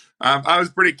 So I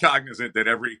was pretty cognizant that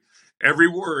every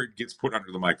word gets put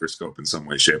under the microscope in some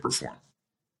way, shape, or form.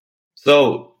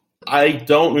 So I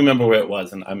don't remember where it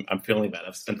was, and I'm feeling bad.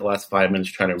 I've spent the last 5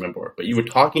 minutes trying to remember it. But you were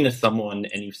talking to someone,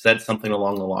 and you said something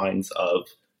along the lines of,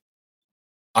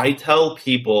 I tell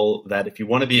people that if you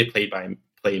want to be a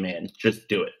play-by-play man, just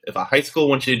do it. If a high school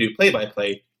wants you to do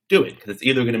play-by-play, do it, because it's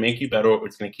either going to make you better or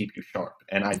it's going to keep you sharp.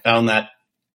 And I found that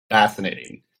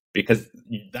fascinating, because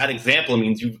that example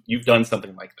means you've done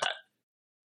something like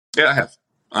that. Yeah, I have.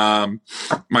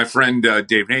 My friend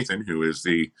Dave Nathan, who is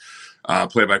the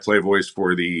play-by-play voice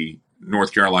for the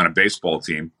North Carolina baseball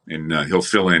team, and he'll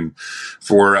fill in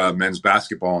for men's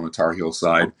basketball on the Tar Heel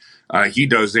side. He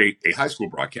does a high school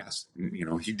broadcast.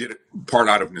 He did it part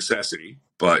out of necessity,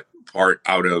 but part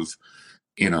out of,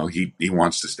 he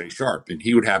wants to stay sharp. And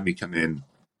he would have me come in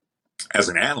as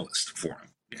an analyst for him,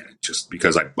 and just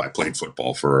because I played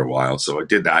football for a while. So I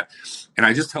did that. And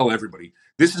I just tell everybody,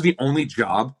 this is the only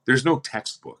job. There's no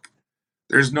textbook.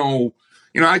 There's no...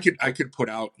 I could put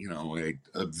out,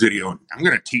 a video. I'm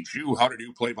going to teach you how to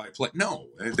do play-by-play. No,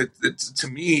 to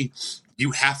me,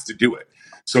 you have to do it.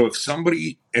 So if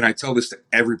somebody, and I tell this to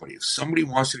everybody, if somebody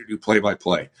wants you to do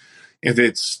play-by-play, if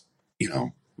it's,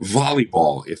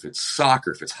 volleyball, if it's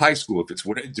soccer, if it's high school, if it's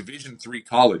whatever, Division III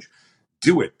college,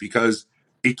 do it, because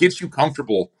it gets you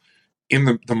comfortable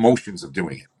in the motions of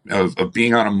doing it, of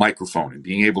being on a microphone and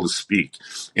being able to speak.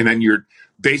 And then you're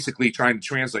basically trying to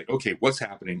translate, okay, what's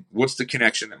happening? What's the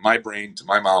connection that my brain to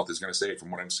my mouth is going to say from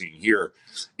what I'm seeing here?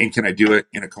 And can I do it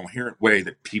in a coherent way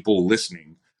that people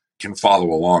listening can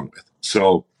follow along with?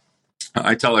 So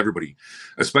I tell everybody,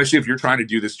 especially if you're trying to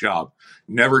do this job,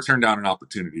 never turn down an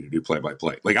opportunity to do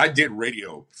play-by-play. Like, I did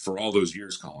radio for all those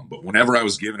years, Colin, but whenever I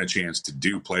was given a chance to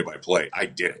do play-by-play, I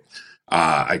did it.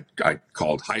 I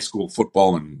called high school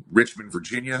football in Richmond,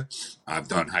 Virginia. I've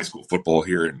done high school football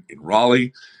here in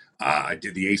Raleigh. I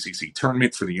did the ACC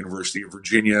tournament for the University of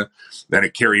Virginia. Then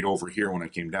it carried over here when I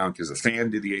came down, because a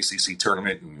fan did the ACC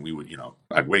tournament, and we would,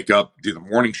 I'd wake up, do the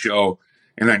morning show,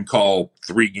 and then call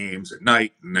 3 games at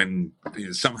night. And then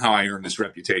somehow I earned this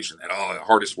reputation that, the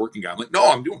hardest working guy. I'm like,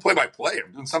 no, I'm doing play-by-play.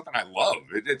 I'm doing something I love.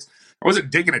 I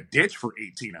wasn't digging a ditch for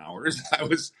 18 hours. I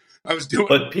was doing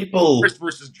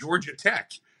versus Georgia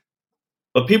Tech.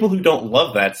 But people who don't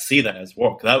love that see that as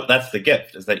work. That's the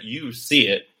gift, is that you see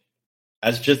it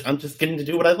as I'm just getting to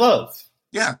do what I love.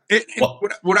 Yeah.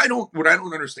 What I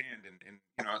don't understand, and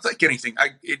it's like anything,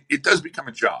 it does become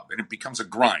a job, and it becomes a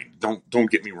grind.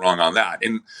 Don't get me wrong on that.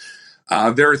 And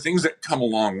there are things that come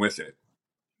along with it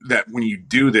that when you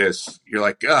do this, you're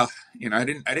like, I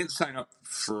didn't sign up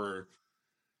for,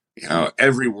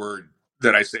 every word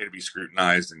that I say to be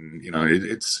scrutinized. And,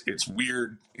 it's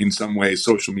weird in some ways.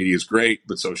 Social media is great,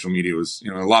 but social media was,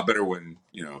 a lot better when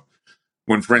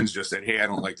friends just said, hey, I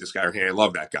don't like this guy, or hey, I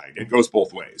love that guy. It goes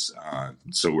both ways.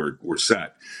 So we're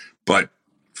set. But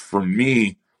for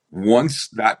me, once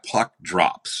that puck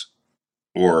drops,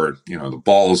 or, the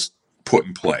ball's put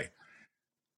in play,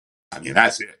 I mean,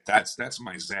 that's it. That's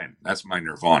my zen. That's my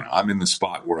nirvana. I'm in the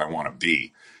spot where I want to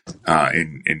be.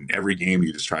 In every game,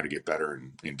 you just try to get better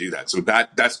and do that. So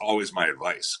that's always my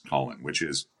advice, Colin, which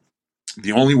is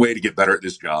the only way to get better at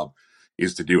this job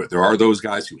is to do it. There are those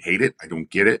guys who hate it. I don't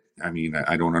get it. I mean,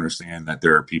 I don't understand that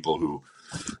there are people who,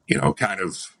 kind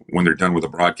of when they're done with a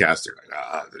broadcast, they're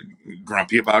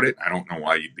grumpy about it. I don't know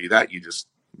why you'd be that. You just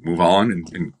move on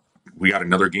and we got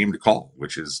another game to call,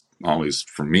 which is always,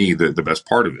 for me, the best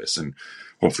part of this. And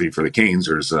hopefully for the Canes,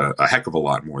 there's a heck of a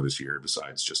lot more this year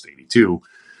besides just 82.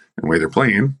 And the way they're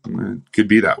playing, it could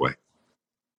be that way.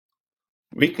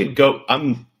 We could go.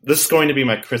 This is going to be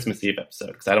my Christmas Eve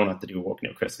episode because I don't have to do Woke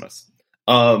No Christmas.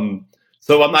 So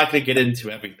I'm not going to get into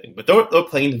everything, but they're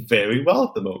playing very well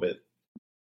at the moment.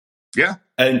 Yeah.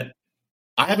 And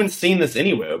I haven't seen this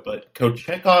anywhere, but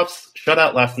Kochetkov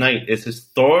shutout last night is his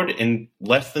third in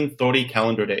less than 30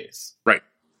 calendar days. Right.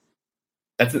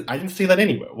 I didn't see that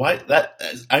anywhere. Why that?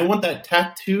 I want that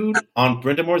tattooed on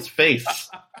Brindamore's face.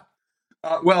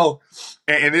 Well,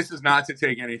 and this is not to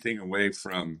take anything away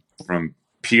from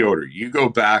Piotr. You go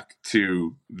back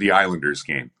to the Islanders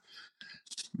game.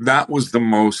 That was the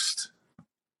most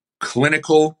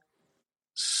clinical,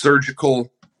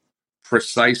 surgical,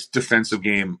 precise defensive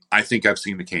game I think I've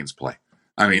seen the Canes play.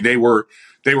 I mean, they were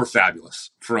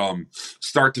fabulous from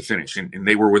start to finish, and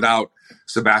they were without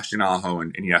Sebastian Aho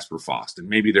and Jesper Fast. And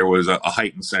maybe there was a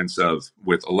heightened sense of,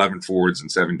 with 11 forwards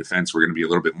and 7 defense, we're going to be a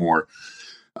little bit more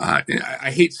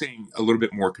I hate saying a little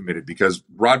bit more committed, because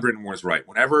Rod Brind'Amour is right.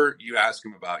 Whenever you ask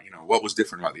him about, what was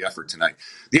different about the effort tonight,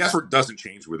 the effort doesn't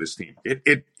change with this team.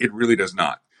 It really does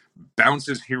not.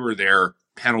 Bounces here or there,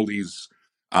 penalties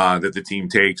that the team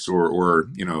takes, or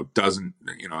doesn't,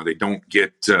 they don't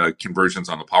get conversions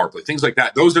on the power play, things like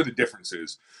that. Those are the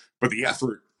differences. But the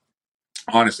effort,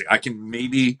 honestly, I can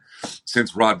maybe,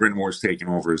 since Rod Brind'Amour's taken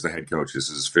over as the head coach, this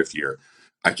is his 5th year,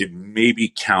 I could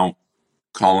maybe count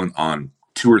Colin on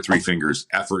 2 or 3 fingers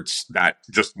efforts that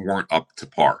just weren't up to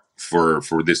par for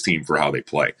this team, for how they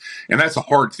play. And that's a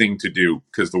hard thing to do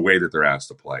because the way that they're asked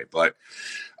to play. But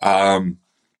that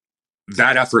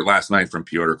effort last night from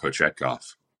Pyotr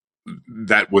Kochetkov,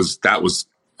 that was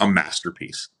a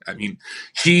masterpiece. I mean,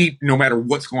 he, no matter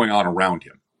what's going on around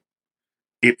him,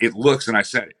 it looks, and I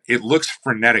said it looks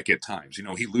frenetic at times.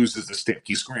 He loses the stick,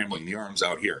 he's scrambling, the arm's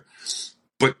out here.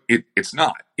 But it's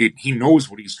not. He knows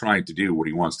what he's trying to do, what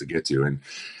he wants to get to. And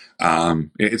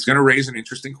it's going to raise an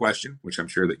interesting question, which I'm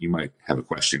sure that you might have a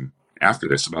question after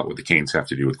this about what the Canes have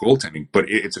to do with goaltending. But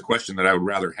it's a question that I would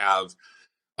rather have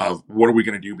of what are we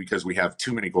going to do because we have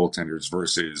too many goaltenders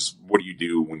versus what do you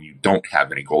do when you don't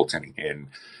have any goaltending. And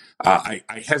I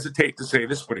hesitate to say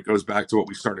this, but it goes back to what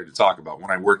we started to talk about when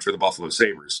I worked for the Buffalo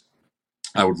Sabres.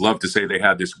 I would love to say they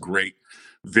had this great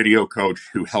video coach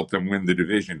who helped them win the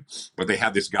division, but they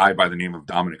had this guy by the name of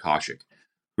Dominik Hasek,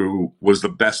 who was the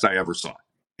best I ever saw.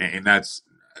 And that's,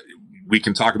 we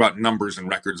can talk about numbers and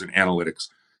records and analytics.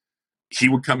 He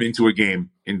would come into a game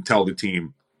and tell the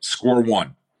team, score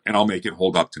 1 and I'll make it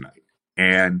hold up tonight.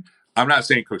 And I'm not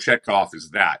saying Kochetkov is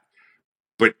that,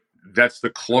 but that's the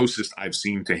closest I've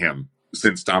seen to him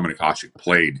since Dominik Hasek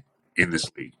played in this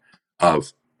league,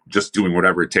 of just doing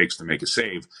whatever it takes to make a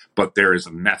save. But there is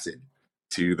a method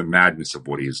to the madness of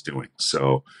what he is doing.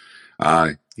 So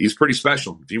he's pretty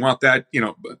special. If you want that,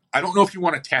 I don't know if you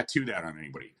want to tattoo that on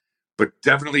anybody, but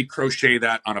definitely crochet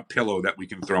that on a pillow that we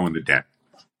can throw in the den.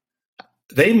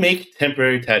 They make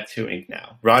temporary tattoo ink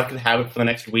now. Rod could have it for the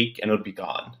next week and it would be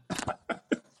gone.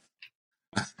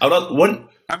 I'm gonna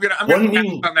pass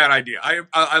on that idea.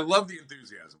 I love the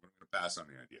enthusiasm. I'm gonna pass on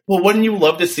the idea. Well, wouldn't you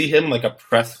love to see him like a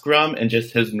press scrum and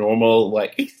just his normal,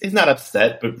 like, he's not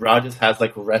upset, but Rod just has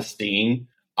like resting,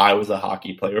 I was a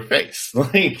hockey player face.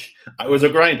 Like, I was a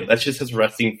grinder. That's just his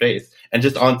resting face. And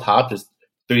just on top, just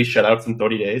 3 shutouts in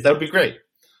 30 days. That would be great.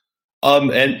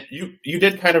 And you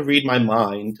did kind of read my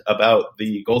mind about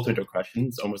the goaltender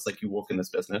questions, almost like you work in this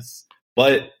business.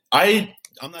 But I'm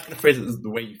not going to phrase it the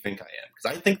way you think I am,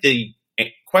 because I think the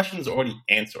questions are already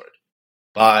answered.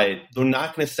 But they're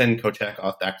not going to send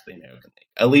Kochetkov back to the American League,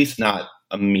 at least not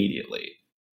immediately,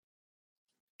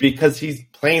 because he's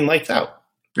playing lights out.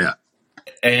 Yeah.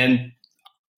 And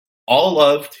all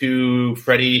love to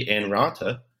Freddie and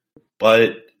Raanta,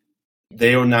 but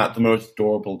they are not the most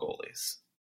durable goalies.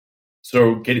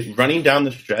 So running down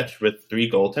the stretch with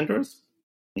 3 goaltenders,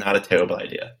 not a terrible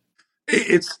idea.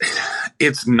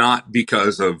 It's not,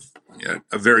 because of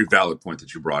a very valid point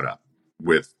that you brought up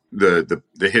with the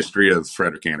history of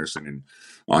Frederik Andersen and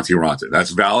Antti Raanta.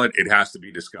 That's valid. It has to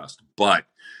be discussed. But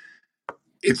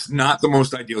it's not the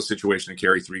most ideal situation to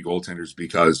carry 3 goaltenders,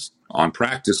 because on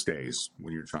practice days,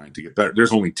 when you're trying to get better,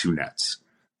 there's only 2 nets.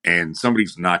 and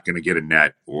somebody's not going to get a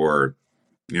net, or,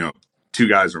 two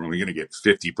guys are only going to get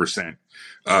 50%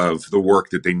 of the work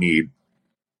that they need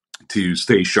to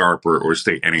stay sharp or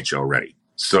stay NHL ready.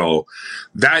 So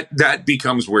that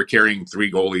becomes where carrying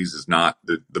three goalies is not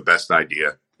the best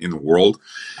idea in the world.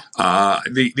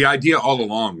 The idea all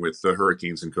along with the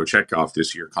Hurricanes and Kochetkov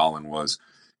this year, Colin, was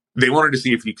they wanted to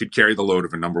see if he could carry the load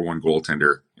of a number one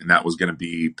goaltender, and that was going to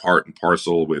be part and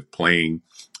parcel with playing.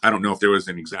 I don't know if there was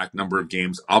an exact number of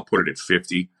games. I'll put it at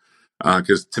 50,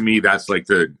 because to me that's like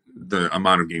the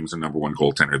amount of games a number one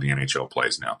goaltender the NHL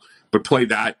plays now. But play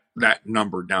that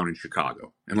number down in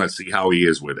Chicago, and let's see how he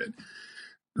is with it.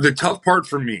 The tough part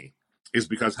for me is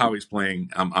because how he's playing.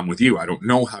 I'm with you. I don't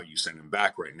know how you send him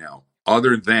back right now,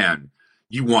 other than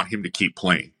you want him to keep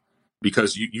playing.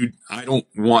 Because I don't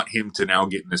want him to now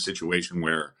get in a situation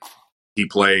where he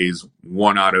plays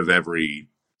one out of every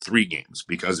 3 games.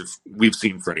 Because if we've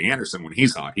seen Freddie Anderson, when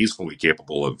he's hot, he's fully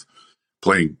capable of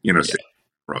playing, 6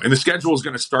 and the schedule is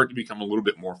going to start to become a little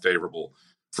bit more favorable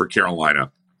for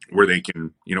Carolina, where they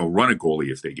can, run a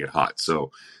goalie if they get hot.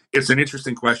 So it's an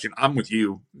interesting question. I'm with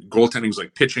you. Goaltending is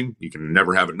like pitching. You can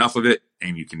never have enough of it,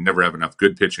 and you can never have enough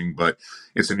good pitching. But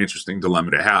it's an interesting dilemma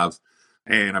to have.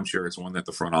 And I'm sure it's one that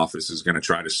the front office is going to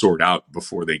try to sort out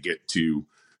before they get to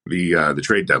the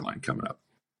trade deadline coming up.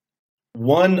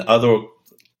 One other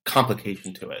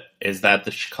complication to it is that the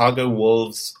Chicago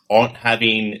Wolves aren't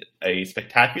having a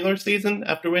spectacular season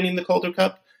after winning the Calder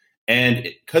Cup. And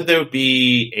could there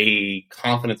be a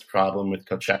confidence problem with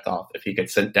Kochetkov if he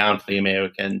gets sent down to the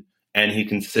American and he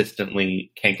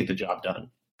consistently can't get the job done?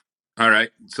 All right,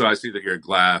 so I see that you're a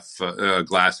glass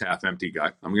half empty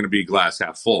guy. I'm going to be glass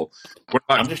half full.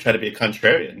 I'm just trying to be a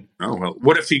contrarian. Oh, well,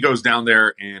 what if he goes down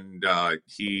there and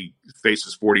he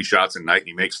faces 40 shots a night and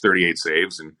he makes 38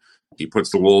 saves and he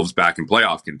puts the Wolves back in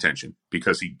playoff contention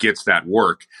because he gets that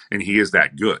work and he is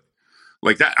that good?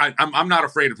 Like that, I'm not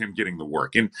afraid of him getting the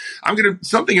work. And I'm going to,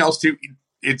 something else too,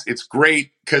 it's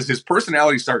great because his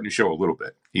personality is starting to show a little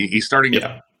bit. He's starting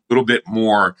to little bit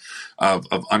more of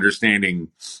understanding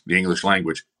the English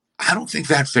language. I don't think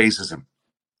that phases him.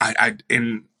 That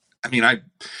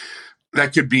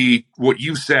could be what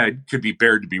you said, could be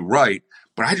bared to be right,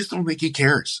 but I just don't think he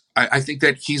cares. I think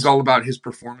that he's all about his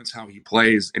performance, how he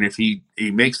plays, and if he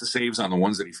makes the saves on the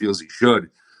ones that he feels he should,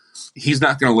 he's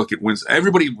not going to look at wins.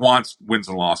 Everybody wants wins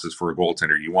and losses for a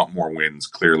goaltender. You want more wins,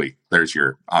 clearly. There's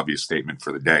your obvious statement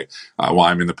for the day. While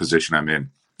I'm in the position I'm in,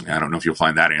 I don't know if you'll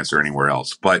find that answer anywhere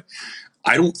else, but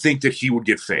I don't think that he would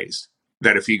get phased.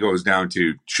 That if he goes down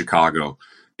to Chicago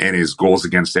and his goals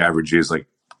against average is like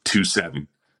 2.7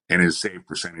 and his save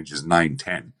percentage is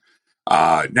 9.10.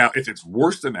 Now, if it's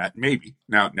worse than that, maybe.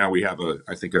 Now we have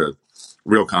I think a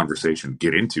real conversation to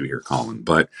get into here, Colin.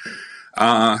 But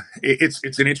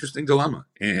it's an interesting dilemma,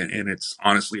 and it's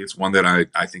honestly it's one that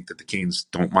I think that the Canes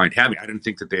don't mind having. I didn't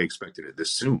think that they expected it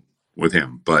this soon with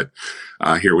him, but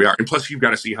here we are. And plus, you've got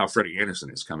to see how Freddie Anderson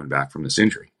is coming back from this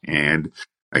injury. And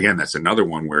again, that's another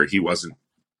one where he wasn't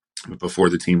before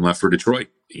the team left for Detroit.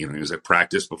 He was at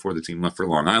practice before the team left for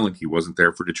Long Island. He wasn't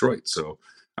there for Detroit. So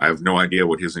I have no idea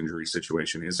what his injury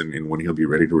situation is and when he'll be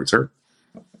ready to return.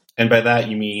 And by that,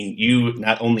 you mean you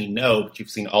not only know, but you've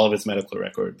seen all of his medical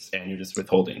records and you're just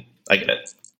withholding. I get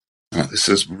it. This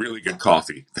is really good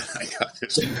coffee. I got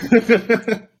this.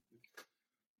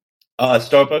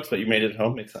 Starbucks, but you made it at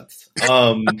home. Makes sense.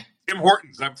 Tim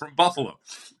Hortons. I'm from Buffalo.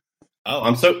 Oh,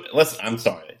 I'm sorry. Listen,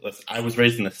 I was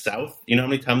raised in the South. You know how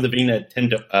many times I've been at Tim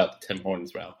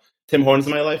Hortons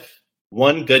in my life?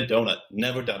 One good donut.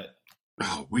 Never done it.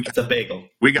 Oh, it's a bagel.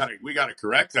 We got to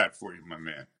correct that for you, my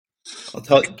man. I'll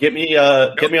tell you. Get me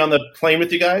on the plane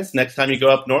with you guys next time you go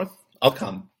up north. I'll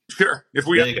come. Sure. If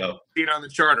we there you go. Seat on the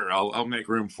charter, I'll make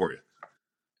room for you.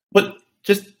 But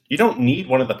just you don't need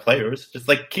one of the players. Just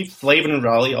keep slaving in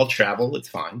Raleigh. I'll travel. It's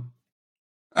fine.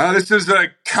 This is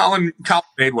Colin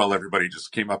Madewell. Everybody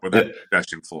just came up with that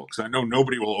suggestion, folks. I know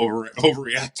nobody will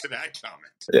overreact to that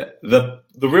comment. Yeah.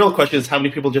 The real question is how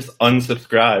many people just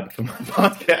unsubscribed from my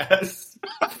podcast.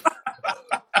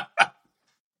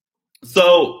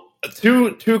 So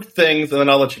two things, and then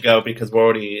I'll let you go because we're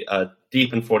already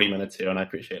deep in 40 minutes here, and I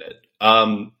appreciate it.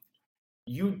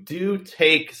 You do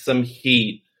take some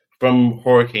heat from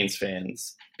Hurricanes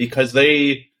fans because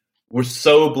they were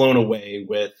so blown away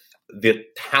with the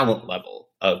talent level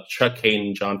of Chuck Kane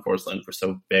and John Forslund for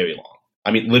so very long.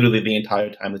 I mean, literally the entire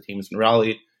time the team was in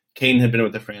Raleigh, Kane had been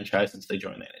with the franchise since they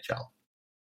joined the NHL.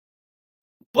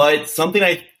 But something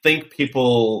I think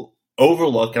people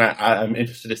overlook, and I'm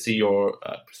interested to see your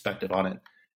perspective on it,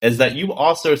 is that you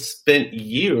also spent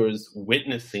years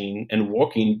witnessing and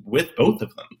working with both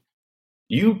of them.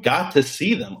 you got to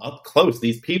see them up close.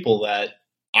 These people that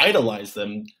idolize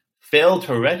them failed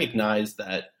to recognize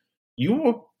that you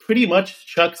were pretty much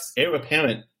Chuck's heir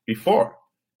apparent before.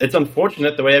 It's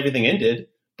unfortunate the way everything ended,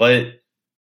 but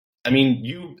I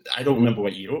mean, I don't remember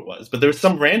what year it was, but there was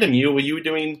some random year where you were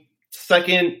doing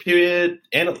second period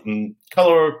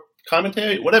color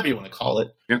commentary, whatever you want to call it,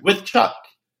 with Chuck.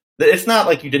 It's not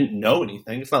like you didn't know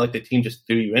anything. It's not like the team just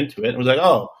threw you into it and was like,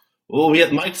 oh, well, we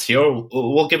have Mike's here.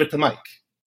 We'll give it to Mike.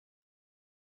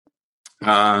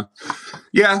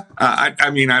 Yeah. I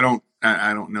mean, I don't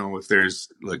know if there's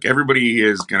everybody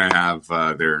is going to have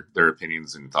their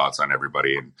opinions and thoughts on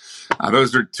everybody. And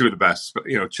those are two of the best. But,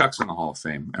 Chuck's in the Hall of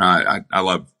Fame. And I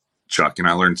love Chuck, and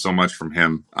I learned so much from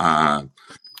him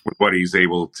with what he's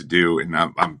able to do. And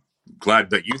I'm glad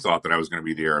that you thought that I was going to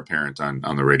be the heir apparent on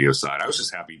the radio side. I was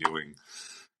just happy doing,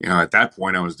 at that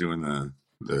point I was doing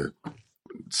the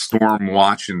Storm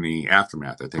Watch in the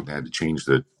Aftermath. I think they had to change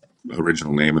the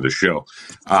original name of the show,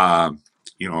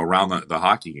 around the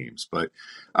hockey games. But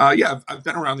I've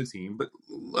been around the team. But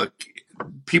look,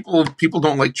 people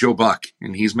don't like Joe Buck,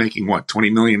 and he's making what,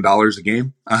 $20 million a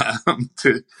game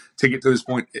to get to this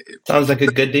point. Sounds like a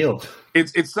good deal.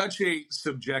 It's such a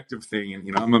subjective thing,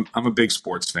 and I'm a big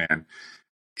sports fan,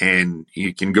 and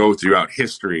you can go throughout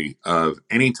history of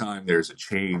any time there's a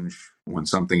change when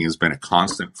something has been a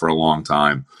constant for a long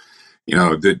time.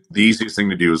 The easiest thing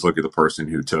to do is look at the person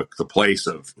who took the place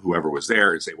of whoever was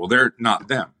there and say, well, they're not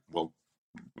them. Well,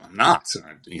 I'm not.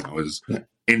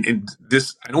 And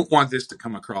this, I don't want this to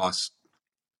come across,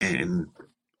 and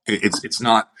it's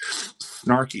not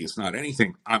snarky. It's not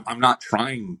anything. I'm not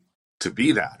trying to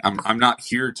be that. I'm not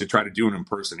here to try to do an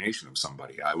impersonation of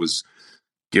somebody. I was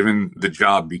given the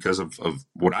job because of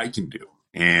what I can do.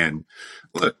 And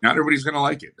look, not everybody's going to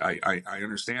like it. I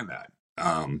understand that.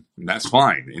 That's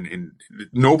fine. And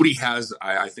nobody has,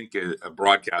 I think a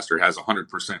broadcaster has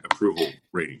 100% approval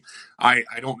rating. I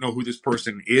don't know who this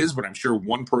person is, but I'm sure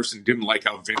one person didn't like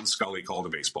how Vin Scully called a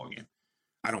baseball game.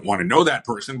 I don't want to know that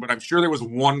person, but I'm sure there was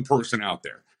one person out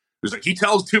there who's like, he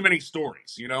tells too many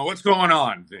stories. What's going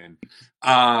on, Vin?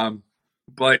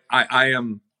 But I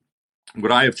am,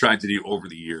 what I have tried to do over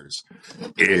the years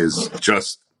is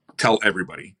just tell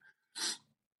everybody.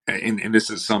 And this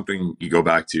is something you go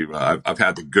back to. I've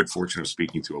had the good fortune of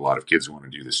speaking to a lot of kids who want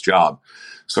to do this job.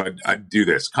 So I do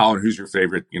this. Colin, who's your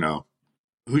favorite,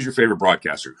 who's your favorite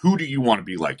broadcaster? Who do you want to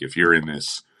be like if you're in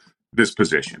this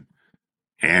position?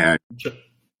 And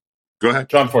go ahead.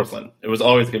 John Forslund. It was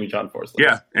always going to be John Forslund.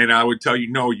 Yeah. And I would tell you,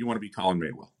 no, you want to be Colin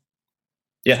Maywell.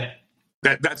 Yeah.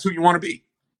 That's who you want to be.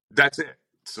 That's it.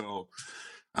 So,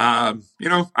 I'm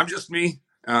just me.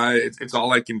 It's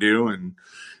all I can do. And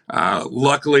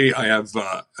luckily, I have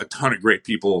a ton of great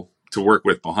people to work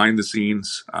with behind the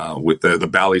scenes with the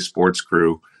Bally Sports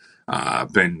crew.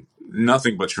 Been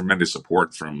nothing but tremendous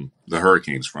support from the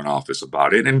Hurricanes front office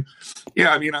about it. And yeah,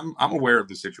 I mean, I'm aware of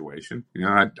the situation.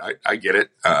 I get it.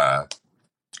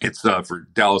 It's for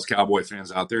Dallas Cowboy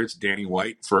fans out there. It's Danny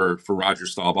White for Roger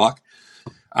Staubach,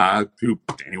 who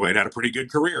Danny White had a pretty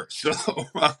good career. So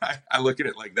I look at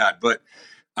it like that. But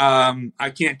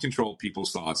I can't control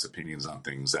people's thoughts, opinions on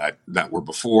things that were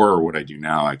before or what I do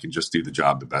now. I can just do the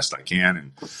job the best I can.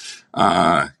 And,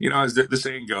 as the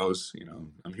saying goes,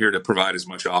 I'm here to provide as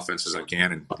much offense as I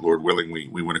can. And Lord willing,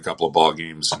 we win a couple of ball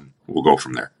games and we'll go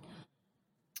from there.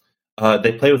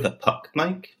 They play with a puck,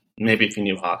 Mike? Maybe if you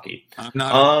knew hockey. I'm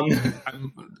not.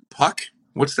 Puck?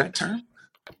 What's that term?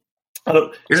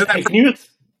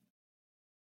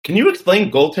 Can you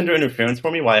explain goaltender interference for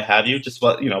me? Why I have you? Just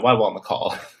while we're on the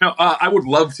call. No, I would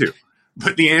love to,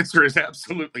 but the answer is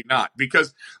absolutely not.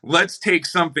 Because let's take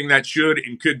something that should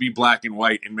and could be black and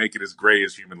white and make it as gray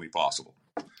as humanly possible.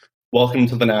 Welcome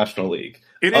to the National League.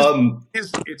 It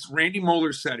is. It's Randy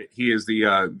Moeller said it. He is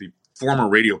the former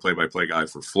radio play-by-play guy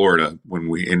for Florida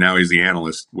and now he's the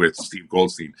analyst with Steve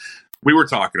Goldstein. We were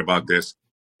talking about this,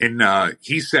 and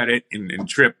he said it, and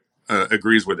Tripp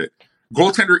agrees with it.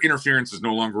 Goaltender interference is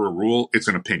no longer a rule. It's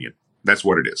an opinion. That's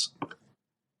what it is.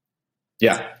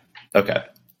 Yeah. Okay.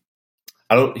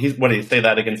 What did he say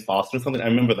that against Boston or something? I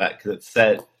remember that because it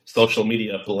said social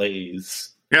media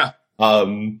ablaze. Yeah.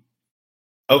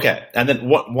 Okay. And then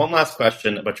one last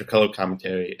question about your color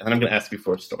commentary, and then I'm going to ask you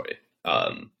for a story.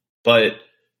 But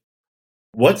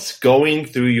what's going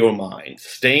through your mind?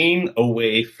 Staying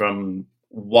away from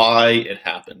why it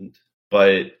happened,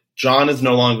 but John is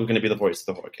no longer going to be the voice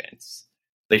of the Hurricanes.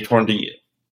 They turn to you.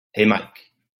 Hey,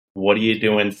 Mike, what are you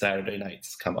doing Saturday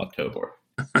nights come October?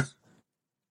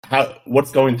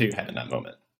 What's going through your head in that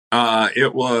moment?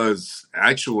 It was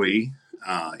actually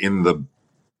in the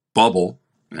bubble,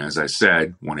 as I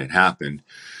said, when it happened.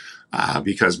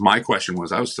 because my question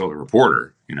was, I was still a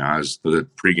reporter. I was the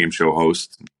pregame show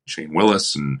host, Shane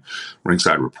Willis, and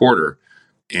ringside reporter.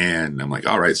 And I'm like,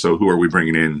 all right, so who are we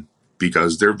bringing in?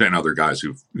 Because there have been other guys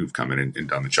who've come in and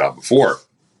done the job before.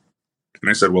 And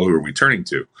I said, well, who are we turning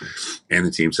to? And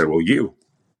the team said, well, you.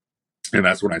 And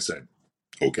that's when I said,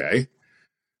 okay.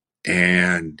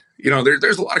 And,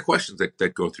 there's a lot of questions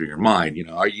that go through your mind.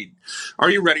 Are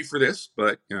you ready for this?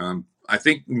 But, I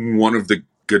think one of the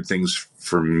good things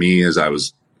for me is I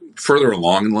was further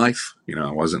along in life.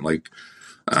 I wasn't like,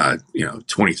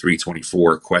 23,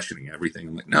 24 questioning everything.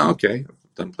 I'm like, no, okay.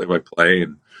 I've done play-by-play,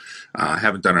 and I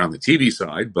haven't done it on the TV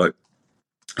side, but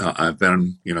I've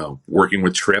been, working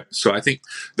with Tripp. So I think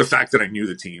the fact that I knew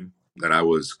the team, that I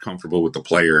was comfortable with the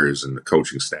players and the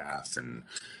coaching staff, and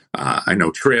I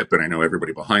know Tripp and I know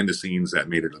everybody behind the scenes, that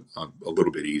made it a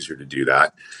little bit easier to do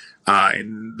that.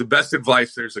 And the best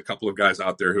advice, there's a couple of guys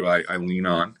out there who I lean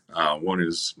on. One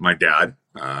is my dad,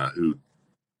 who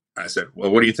I said,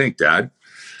 well, what do you think, Dad?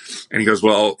 And he goes,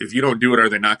 well, if you don't do it, are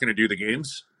they not going to do the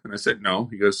games? And I said, no.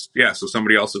 He goes, yeah, so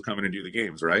somebody else will come in and do the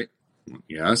games, right?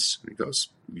 Yes. And he goes,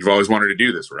 you've always wanted to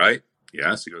do this, right?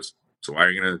 Yes. He goes, so why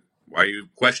are you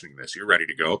questioning this? You're ready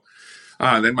to go.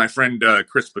 Then my friend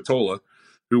Chris Patola,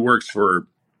 who works for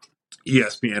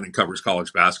ESPN and covers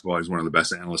college basketball, he's one of the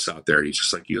best analysts out there. He's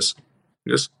just like, yes,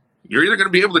 you're either going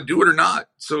to be able to do it or not.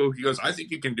 So he goes, I think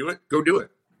you can do it. Go do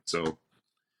it. So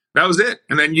that was it.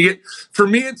 And then for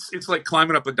me, it's like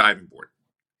climbing up a diving board,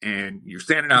 and you're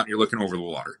standing out and you're looking over the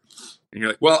water, and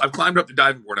you're like, well, I've climbed up the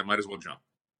diving board. I might as well jump.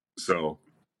 So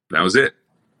that was it.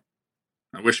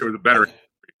 I wish there was a better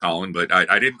Colin, but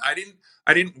I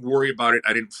didn't worry about it.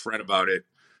 I didn't fret about it.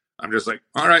 I'm just like,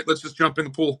 all right, let's just jump in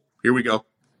the pool. Here we go.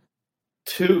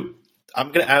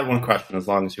 I'm going to add one question as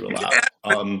long as you allow.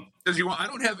 Because I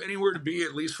don't have anywhere to be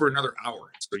at least for another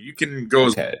hour. So you can go.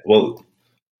 Okay, well,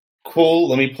 cool.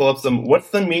 Let me pull up what's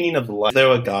the meaning of life? Is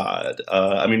there a God?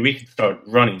 We can start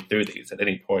running through these at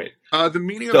any point. The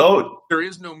meaning of life, there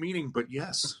is no meaning, but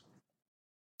yes.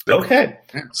 Okay.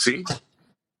 Yeah, see?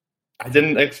 I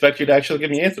didn't expect you to actually give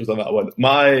me answers on that one.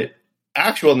 My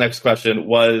actual next question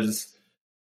was,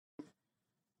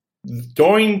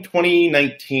 during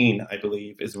 2019, I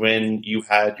believe, is when you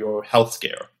had your health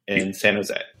scare in San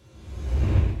Jose.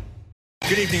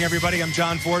 Good evening, everybody. I'm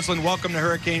John Forsland. Welcome to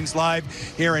Hurricanes Live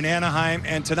here in Anaheim.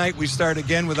 And tonight we start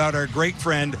again without our great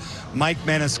friend, Mike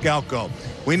Maniscalco.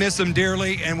 We miss him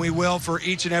dearly, and we will for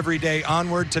each and every day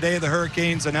onward. Today, the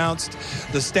Hurricanes announced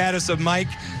the status of Mike,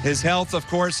 his health, of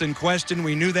course, in question.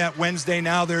 We knew that Wednesday.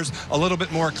 Now there's a little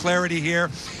bit more clarity here.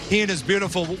 He and his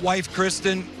beautiful wife,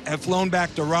 Kristen, have flown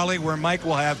back to Raleigh, where Mike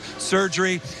will have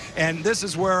surgery. And this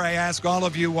is where I ask all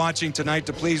of you watching tonight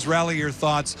to please rally your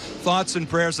thoughts and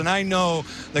prayers. And I know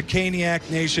the Caniac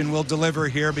Nation will deliver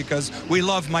here, because we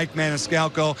love Mike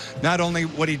Maniscalco, not only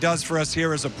what he does for us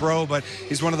here as a pro, but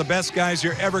he's one of the best guys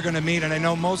you're ever going to meet. And I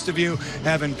know most of you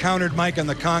have encountered Mike on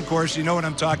the concourse. You know what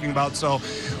I'm talking about. So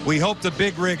we hope the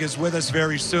big rig is with us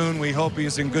very soon. We hope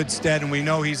he's in good stead, and we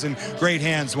know he's in great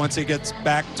hands once he gets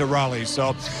back to Raleigh.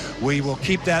 So we will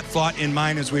keep that thought in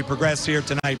mind as we progress here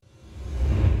tonight.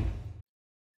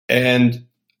 And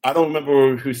I don't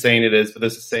remember whose saying it is, but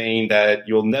there's a saying that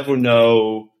you'll never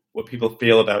know what people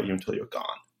feel about you until you're gone.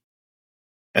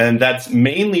 And that's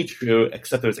mainly true,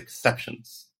 except there's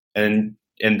exceptions. And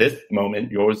in this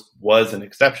moment, yours was an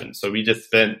exception. So we just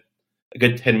spent a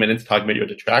good 10 minutes talking about your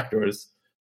detractors.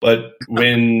 But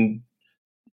when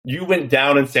you went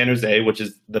down in San Jose, which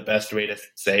is the best way to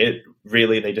say it,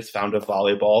 really, they just found a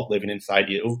volleyball living inside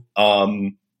you.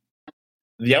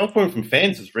 The outpouring from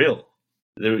fans is real.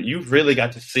 You've really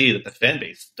got to see that the fan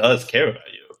base does care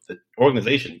about you. The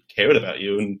organization cared about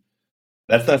you, and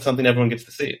that's not something everyone gets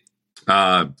to see.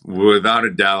 Without a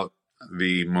doubt,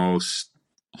 the most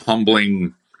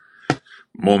humbling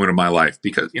moment of my life,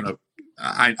 because,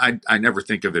 I never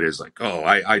think of it as like, oh,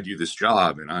 I do this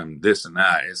job and I'm this and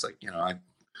that. It's like,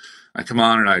 I come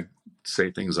on and I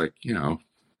say things like,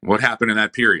 what happened in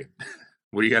that period?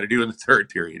 What do you got to do in the third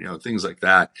period? Things like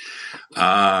that.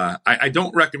 I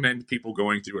don't recommend people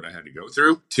going through what I had to go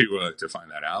through to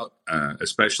find that out.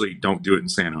 Especially don't do it in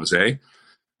San Jose.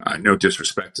 No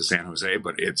disrespect to San Jose,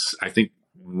 but I think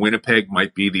Winnipeg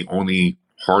might be the only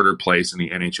harder place in the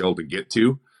NHL to get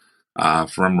to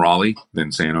from Raleigh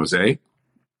than San Jose.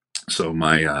 So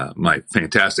my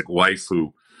fantastic wife,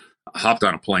 who hopped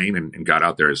on a plane and got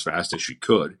out there as fast as she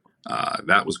could,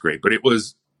 that was great. But it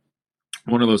was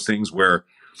one of those things where,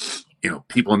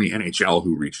 people in the NHL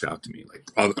who reached out to me, like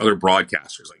other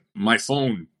broadcasters, like my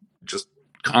phone just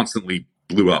constantly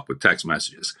blew up with text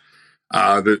messages.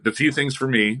 The few things for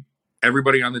me,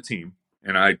 everybody on the team,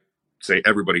 and I say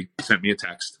everybody sent me a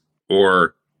text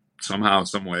or somehow,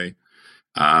 some way,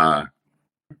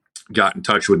 got in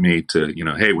touch with me to,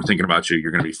 hey, we're thinking about you.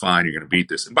 You're going to be fine. You're going to beat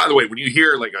this. And by the way, when you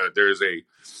hear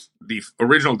the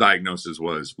original diagnosis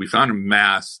was, we found a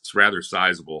mass. It's rather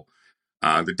sizable.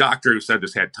 The doctor who said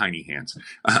this had tiny hands.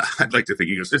 I'd like to think,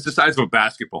 he goes, it's the size of a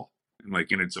basketball. And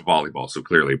it's a volleyball. So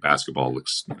clearly basketball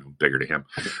looks bigger to him.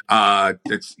 I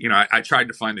tried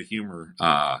to find the humor,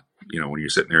 when you're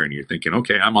sitting there and you're thinking,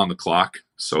 okay, I'm on the clock.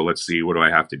 So let's see, what do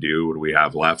I have to do? What do we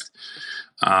have left?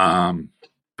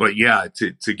 But yeah,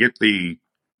 to get the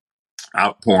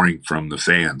outpouring from the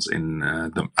fans and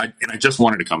I just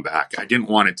wanted to come back. I didn't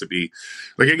want it to be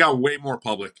it got way more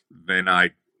public than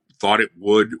I thought it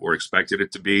would or expected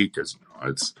it to be, because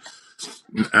it's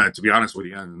to be honest with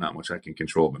you, not much I can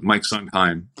control. But Mike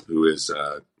Sondheim, who is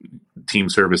team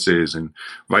services and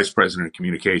vice president of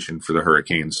communication for the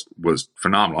Hurricanes, was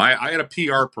phenomenal. I had a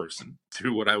PR person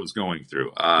through what I was going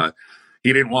through.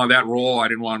 He didn't want that role. I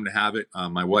didn't want him to have it.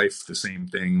 My wife, the same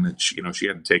thing, that she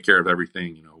had to take care of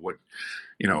everything.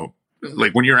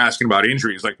 When you're asking about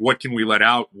injuries, what can we let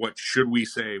out? What should we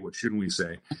say? What shouldn't we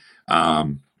say?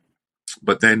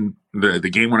 But then the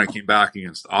game when I came back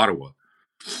against Ottawa,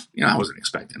 I wasn't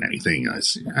expecting anything.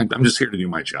 I'm just here to do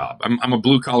my job. I'm a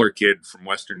blue collar kid from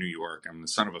Western New York. I'm the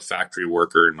son of a factory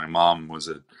worker, and my mom was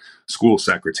a school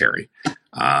secretary.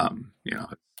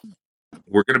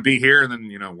 We're going to be here, and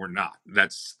then, we're not.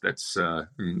 That's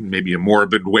maybe a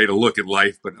morbid way to look at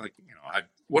life, but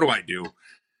what do I do?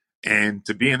 And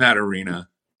to be in that arena,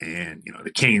 and,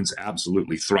 the Canes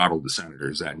absolutely throttled the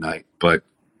Senators that night. But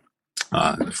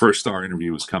the first star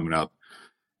interview was coming up,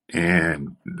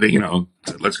 and they,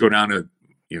 said, let's go down to,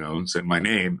 said my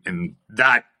name, and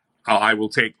that I will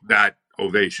take that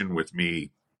ovation with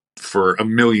me for a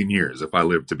million years if I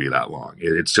live to be that long.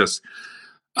 It's just,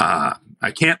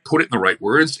 I can't put it in the right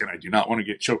words, and I do not want to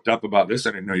get choked up about this.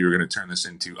 I didn't know you were going to turn this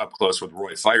into Up Close with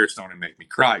Roy Firestone and make me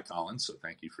cry, Colin. So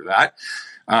thank you for that.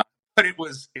 But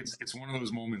it's one of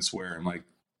those moments where I'm like,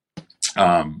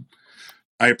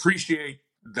 I appreciate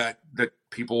that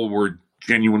people were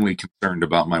genuinely concerned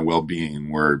about my well-being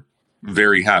and were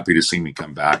very happy to see me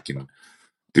come back and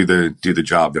do the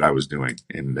job that I was doing.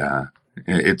 And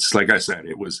it's like I said,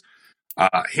 it was.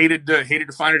 Hated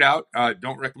to find it out.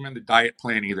 Don't recommend the diet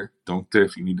plan either. Don't,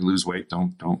 if you need to lose weight,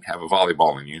 don't have a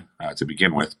volleyball in you to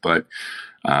begin with. But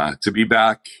to be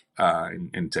back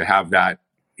and to have that,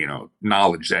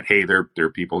 knowledge that, hey, there are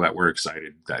people that were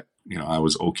excited that, I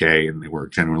was okay and they were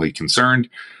genuinely concerned.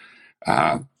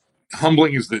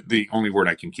 Humbling is the only word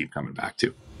I can keep coming back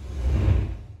to.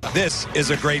 This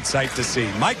is a great sight to see.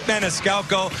 Mike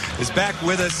Maniscalco is back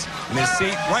with us in his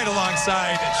seat right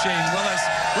alongside Shane Willis.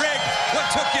 Rig, what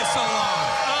took you so long?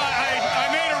 I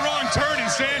made a wrong turn in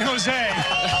San Jose,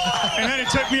 and then it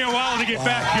took me a while to get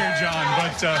back here, John.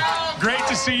 But great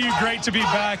to see you. Great to be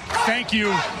back. Thank you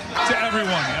to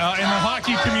everyone in the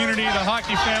hockey community, the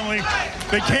hockey family,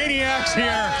 the Caniacs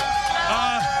here.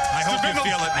 I hope you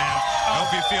feel it, man. I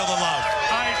hope you feel the love.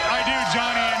 I do,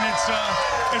 Johnny, and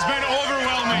it's been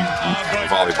overwhelming. But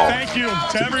volleyball thank you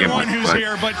to everyone who's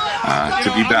here. But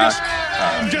to be back,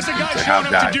 I'm just a guy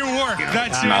showing up to do work.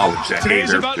 That's it.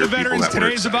 Today's about the veterans.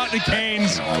 Today's about the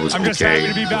Canes. I'm just happy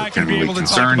to be back and be able to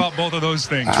talk about both of those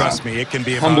things. Trust me, it can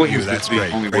be about you. That's the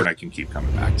great. only word I can keep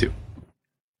coming back to.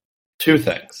 Two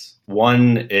things.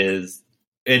 One is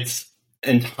it's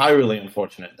entirely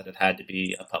unfortunate that it had to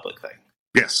be a public thing.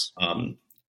 Yes.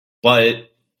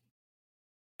 But,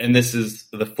 and this is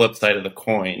the flip side of the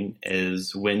coin,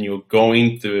 is when you're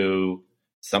going through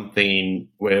something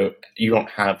where you don't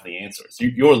have the answers.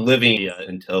 You're living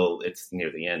until it's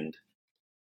near the end.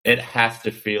 It has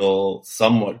to feel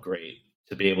somewhat great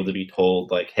to be able to be told,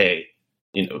 like, hey,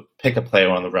 pick a player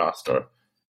on the roster.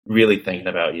 Really thinking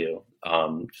about you.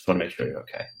 Just want to make sure you're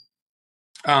okay.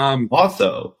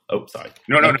 Also, sorry.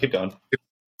 No. Keep going.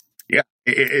 Yeah,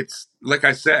 it's like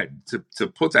I said, to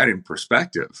put that in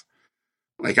perspective,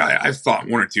 like I thought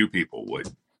one or two people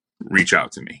would reach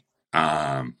out to me,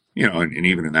 and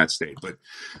even in that state. But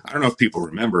I don't know if people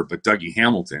remember, but Dougie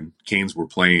Hamilton, Canes were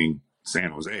playing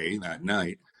San Jose that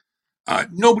night.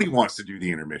 Nobody wants to do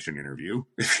the intermission interview.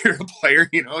 If you're a player,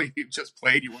 you just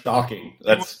played. You want shocking.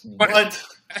 That's what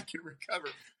I can recover.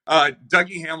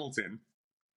 Dougie Hamilton,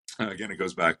 again, it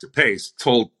goes back to Pace.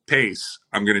 Told Pace,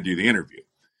 "I'm going to do the interview."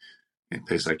 And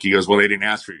Pace he goes, "Well, they didn't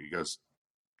ask for you." He goes,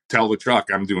 "Tell the truck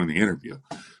I'm doing the interview."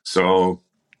 So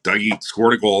Dougie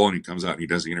scored a goal, and he comes out and he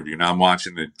does the interview. Now I'm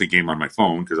watching the game on my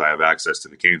phone because I have access to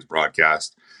the Canes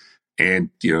broadcast. And,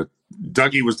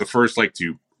 Dougie was the first,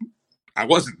 I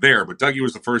wasn't there, but Dougie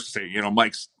was the first to say,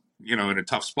 Mike's, in a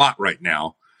tough spot right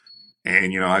now.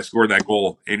 And, I scored that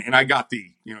goal and I got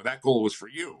that goal was for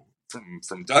you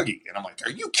from Dougie. And I'm like,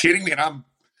 are you kidding me? And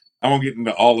I won't get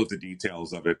into all of the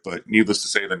details of it, but needless to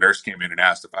say, the nurse came in and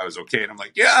asked if I was okay. And I'm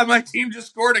like, yeah, my team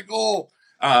just scored a goal.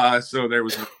 So there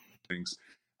was things.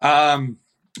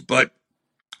 But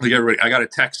like everybody, I got a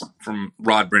text from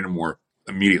Rod Brindamore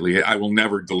immediately. I will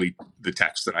never delete the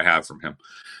text that I have from him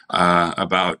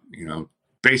about,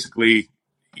 basically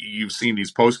you've seen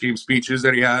these post-game speeches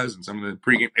that he has and some of the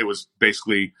pregame. It was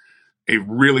basically a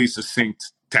really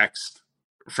succinct text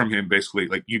from him, basically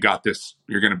like, you got this,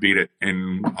 you're going to beat it,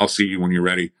 and I'll see you when you're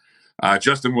ready.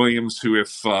 Justin Williams, who if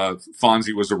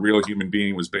Fonzie was a real human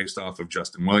being, was based off of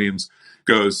Justin Williams,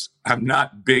 goes, I'm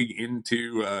not big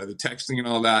into the texting and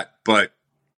all that, but,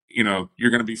 you're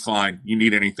going to be fine. You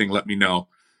need anything, let me know.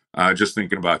 Just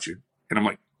thinking about you. And I'm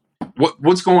like,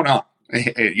 what's going on?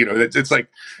 It's like,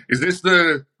 is this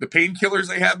the painkillers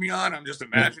they have me on? I'm just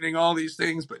imagining all these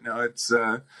things, but no, it's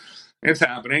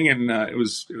happening, and it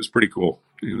was pretty cool.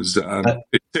 It was.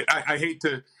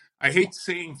 I hate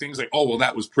saying things like, oh, well,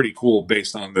 that was pretty cool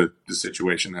based on the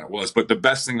situation that it was. But the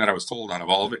best thing that I was told out of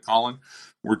all of it, Colin,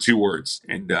 were 2 words.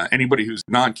 And anybody who's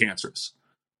non-cancerous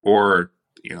or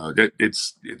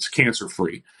it's cancer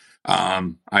free.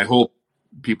 I hope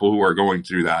people who are going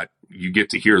through that, you get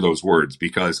to hear those words,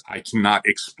 because I cannot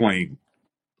explain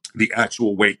the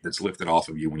actual weight that's lifted off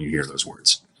of you when you hear those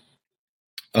words.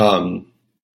 I'm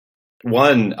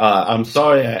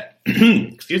sorry.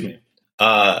 Excuse me.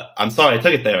 I'm sorry I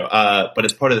took it there, but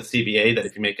it's part of the CBA that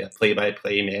if you make a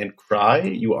play-by-play man cry,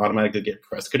 you automatically get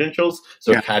press credentials,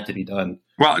 so It had to be done.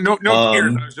 Well, no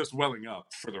tears. I was just welling up,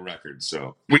 for the record,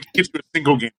 so we can get you a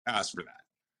single game pass for that.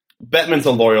 Bettman's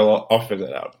a lawyer. I'll figure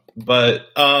that out. But,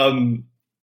 I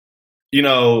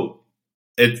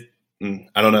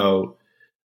don't know.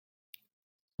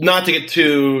 Not to get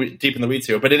too deep in the weeds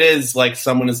here, but it is like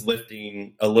someone is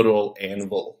lifting a literal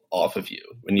anvil off of you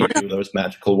when you do those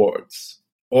magical wards.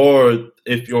 Or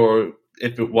if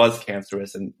it was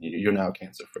cancerous and you're now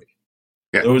cancer free.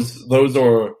 Yeah. Those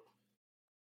are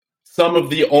some of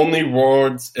the only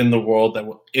wards in the world that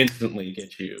will instantly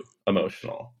get you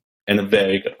emotional in a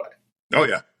very good way. Oh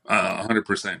yeah,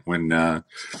 100%. When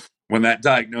that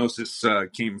diagnosis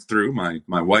came through,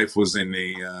 my wife was in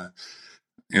the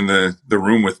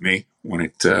room with me when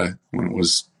it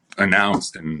was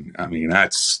announced, and I mean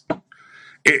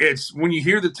it's when you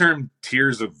hear the term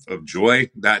tears of joy,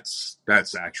 that's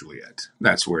actually it.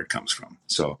 That's where it comes from.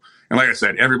 So, and like I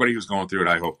said, everybody who's going through it,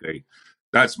 I hope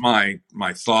that's my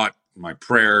thought, my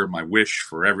prayer, my wish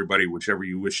for everybody, whichever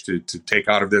you wish to take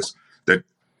out of this, that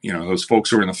those folks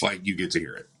who are in the fight, you get to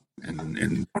hear it,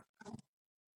 and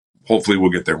hopefully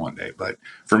we'll get there one day. But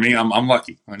for me, I'm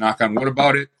lucky. I knock on wood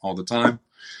about it all the time.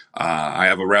 I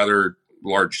have a rather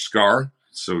large scar,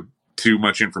 so too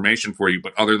much information for you.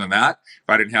 But other than that, if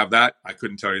I didn't have that, I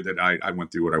couldn't tell you that I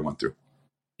went through what I went through.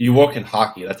 You work in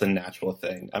hockey. That's a natural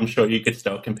thing. I'm sure you could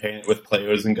start comparing it with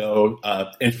players and go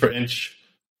inch for inch.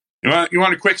 You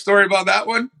want a quick story about that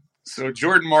one? So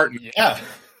Jordan Martin. Yeah.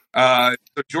 So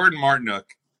Jordan Martinook,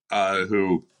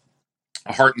 who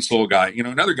a heart and soul guy,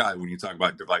 another guy when you talk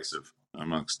about divisive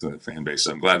amongst the fan base.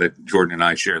 So I'm glad that Jordan and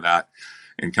I share that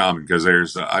in common, because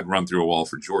I'd run through a wall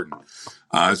for Jordan.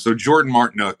 So Jordan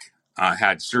Martinook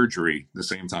had surgery the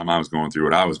same time I was going through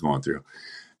what I was going through.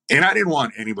 And I didn't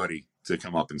want anybody to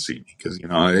come up and see me because,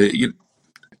 you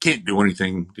can't do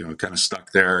anything, kind of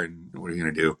stuck there. And what are you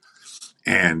going to do?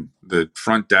 And the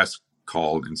front desk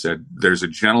called and said, there's a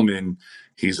gentleman,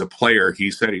 he's a player.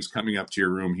 He said he's coming up to your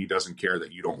room. He doesn't care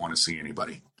that you don't want to see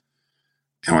anybody.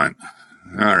 I went,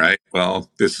 all right, well,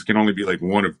 this can only be like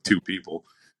one of 2 people.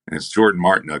 And it's Jordan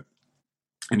Martinook.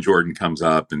 And Jordan comes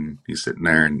up and he's sitting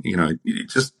there and,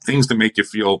 just things to make you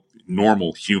feel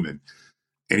normal, human.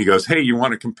 And he goes, hey, you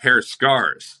want to compare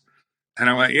scars? And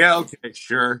I went, yeah, okay,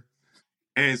 sure.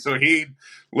 And so he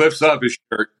lifts up his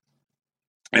shirt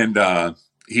and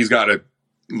he's got a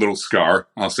little scar.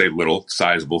 I'll say little,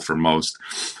 sizable for most.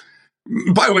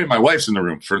 By the way, my wife's in the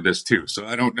room for this too. So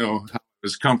I don't know how I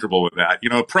was comfortable with that.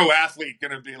 A pro athlete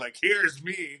going to be like, here's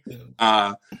me.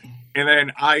 And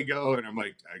then I go,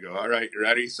 all right, you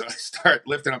ready? So I start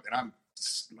lifting up, and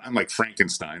I'm like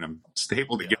Frankenstein. I'm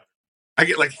stapled together. I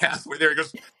get like halfway there. He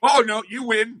goes, oh, no, you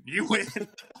win.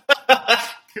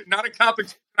 Not a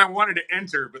competition I wanted to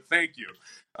enter, but thank you.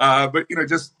 But,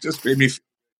 just made me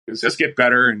just get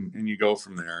better, and you go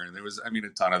from there. And there was, a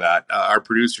ton of that. Our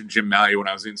producer, Jim Mallia, when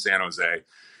I was in San Jose,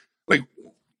 like,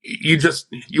 you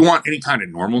want any kind of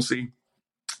normalcy.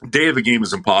 Day of the game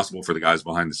is impossible for the guys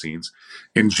behind the scenes.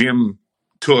 And Jim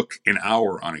took an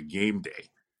hour on a game day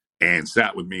and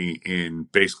sat with me in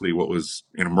basically what was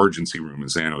an emergency room in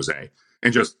San Jose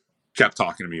and just kept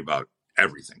talking to me about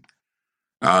everything.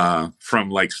 From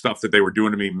like stuff that they were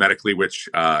doing to me medically, which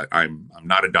I'm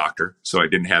not a doctor, so I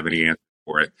didn't have any answer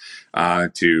for it,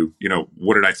 to,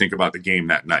 what did I think about the game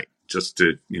that night? Just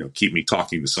to, keep me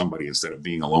talking to somebody instead of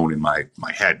being alone in my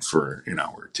head for an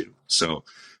hour or two. So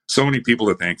many people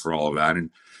to thank for all of that. And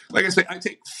like I say, I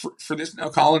take for this now,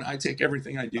 Colin, I take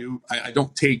everything I do. I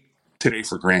don't take today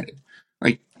for granted.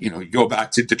 Like, you go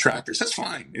back to detractors. That's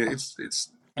fine.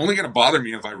 It's only going to bother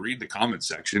me if I read the comment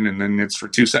section and then it's for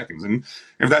 2 seconds. And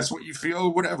if that's what you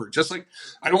feel, whatever. Just like,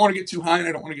 I don't want to get too high and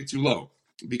I don't want to get too low,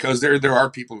 because there are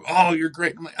people who, oh, you're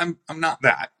great. I'm like, I'm not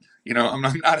that, I'm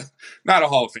not a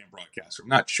Hall of Fame broadcaster. I'm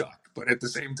not Chuck, but at the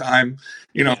same time,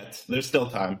 there's still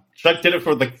time. Chuck did it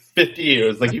for like 50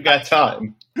 years. Like, you got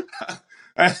time.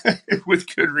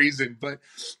 With good reason, but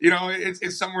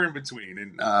it's somewhere in between.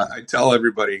 And I tell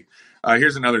everybody,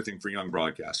 here's another thing for young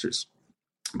broadcasters,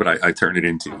 but I turn it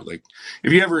into, like,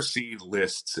 if you ever see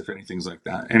lists, if anything like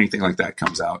that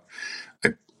comes out,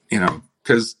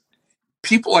 because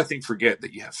people, I think, forget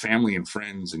that you have family and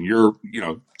friends, and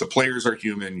the players are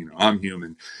human, I'm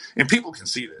human, and people can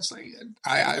see this. Like,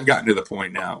 I've gotten to the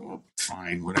point now, well,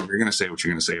 fine, whatever, you're going to say what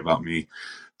you're going to say about me,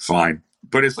 fine.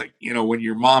 But it's like, when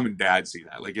your mom and dad see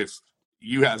that, like, if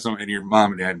you have something and your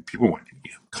mom and dad, and people went,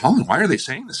 Colin, why are they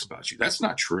saying this about you? That's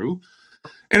not true.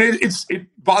 And it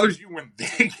bothers you when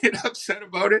they get upset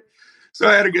about it. So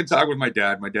I had a good talk with my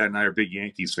dad. My dad and I are big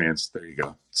Yankees fans. There you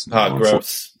go.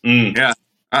 Gross. Yeah.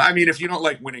 I mean, if you don't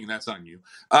like winning, that's on you.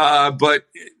 But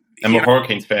I'm a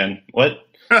Hurricanes fan. What?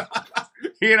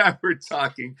 He and I were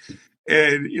talking,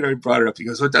 and he brought it up. He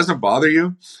goes, "So it doesn't bother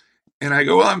you?" And I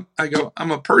go, "Well,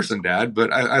 I'm a person, Dad,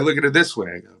 but I look at it this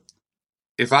way. I go,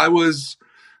 if I was,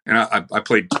 and I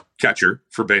played catcher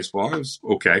for baseball, I was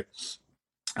okay.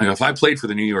 I go, if I played for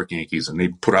the New York Yankees and they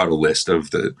put out a list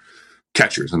of the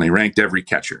catchers and they ranked every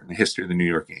catcher in the history of the New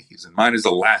York Yankees, and mine is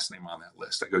the last name on that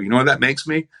list, I go, you know what that makes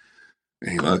me?" And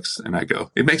he looks, and I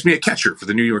go, "It makes me a catcher for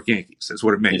the New York Yankees. That's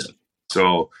what it makes me."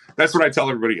 So that's what I tell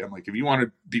everybody. I'm like, if you want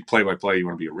to be play-by-play, you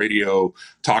want to be a radio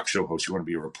talk show host, you want to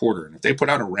be a reporter, and if they put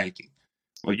out a ranking,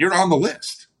 well, you're on the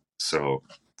list. So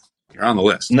you're on the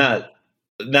list. Not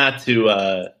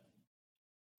to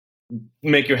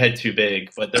make your head too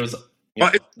big, but there's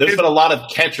been a lot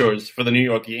of catchers for the New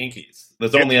York Yankees.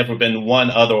 There's only ever been one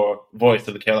other voice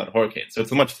of the Carolina Hurricanes, so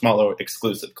it's a much smaller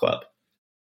exclusive club.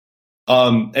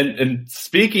 And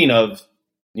speaking of,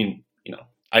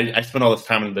 I spent all this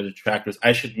time on the detractors.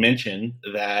 I should mention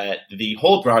that the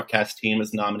whole broadcast team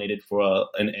is nominated for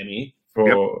an Emmy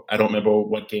for, I don't remember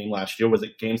what game last year. Was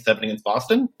it Game 7 against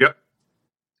Boston? Yep.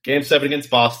 Game 7 against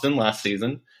Boston last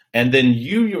season. And then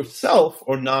you yourself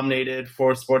are nominated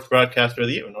for Sports Broadcaster of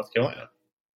the Year in North Carolina.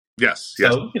 Yes.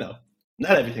 So,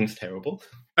 not everything's terrible.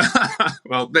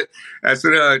 Well, that's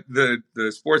the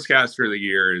Sportscaster of the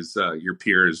Year is your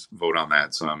peers vote on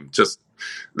that. So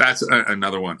that's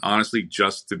another one. Honestly,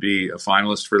 just to be a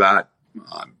finalist for that,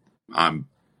 I'm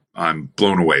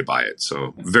blown away by it.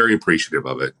 So very appreciative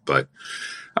of it. But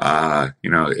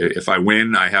if I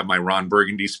win, I have my Ron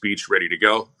Burgundy speech ready to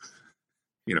go.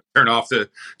 Turn off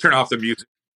the music.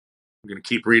 I'm going to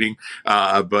keep reading.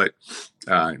 But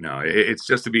no, it's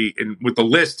just to be in with the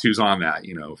list who's on that,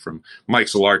 from Mike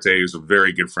Solarte, who's a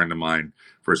very good friend of mine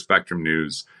for Spectrum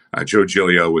News, Joe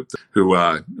Giglio, who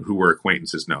were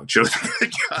acquaintances. No, Joe.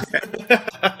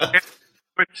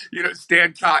 But,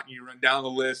 Stan Cotton, you run down the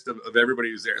list of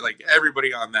everybody who's there. Like,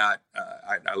 everybody on that,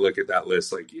 I look at that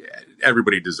list like, yeah,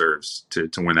 everybody deserves to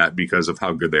win that because of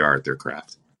how good they are at their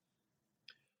craft.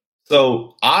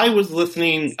 So I was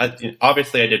listening.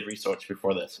 Obviously, I did research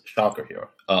before this. Shocker here.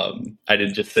 I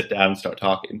didn't just sit down and start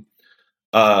talking.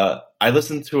 I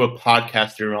listened to a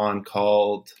podcast you're on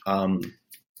called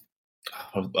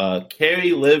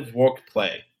Carry, Live, Work,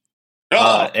 Play.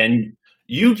 And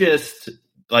you just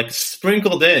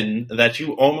sprinkled in that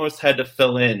you almost had to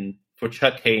fill in for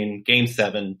Chuck Kane Game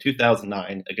 7,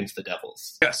 2009 against the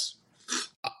Devils. Yes.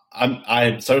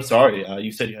 I'm so sorry.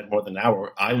 You said you had more than an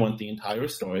hour. I want the entire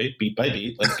story, beat by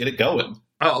beat. Let's get it going.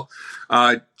 Well,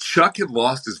 Chuck had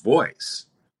lost his voice.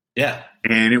 Yeah.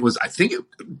 And it was,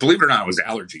 believe it or not, it was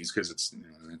allergies because it's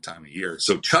that time of year.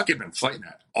 So Chuck had been fighting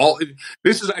that.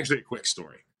 This is actually a quick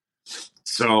story.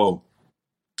 So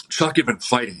Chuck had been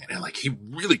fighting it, and he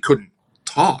really couldn't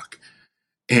talk.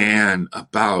 And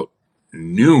about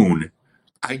noon,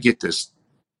 I get this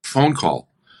phone call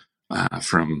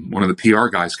from one of the PR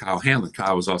guys, Kyle Hanlon.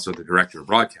 Kyle was also the director of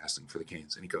broadcasting for the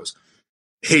Canes. And he goes,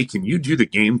 "Hey, can you do the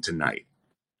game tonight?"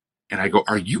 And I go,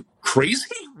 "Are you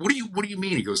crazy? What do you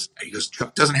mean?" He goes,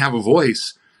 "Chuck doesn't have a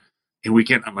voice.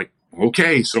 And I'm like,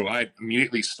 okay. So I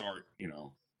immediately start,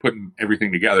 putting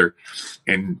everything together.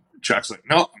 And Chuck's like,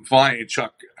 no, I'm fine. And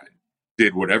Chuck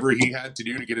did whatever he had to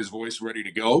do to get his voice ready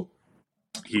to go.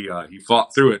 He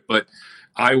fought through it. But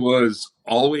I was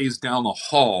always down the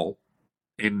hall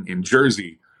in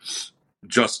Jersey,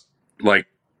 just like,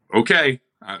 okay.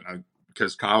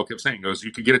 Because Kyle kept saying,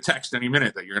 you could get a text any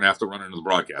minute that you're going to have to run into the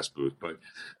broadcast booth. But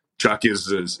Chuck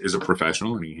is a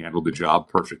professional, and he handled the job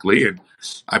perfectly. And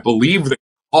I believe that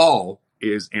all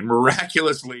is, and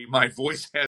miraculously, my voice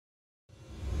has.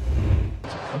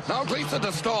 Now Gleason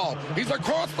to Stahl. He's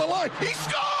across the line. He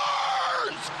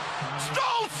scores!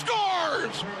 Stahl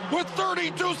scores! With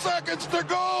 32 seconds to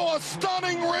go, a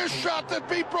stunning wrist shot that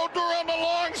beat Brodeur on the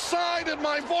long side, and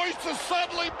my voice is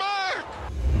suddenly back.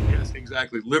 Yes,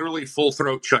 exactly. Literally full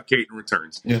throat Chuck Caton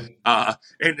returns. Yeah.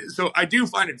 And so I do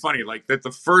find it funny, like that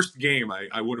the first game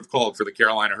I would have called for the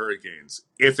Carolina Hurricanes,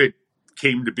 if it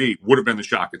came to be, would have been the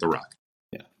Shock at the Rock.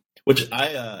 Yeah. Which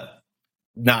I,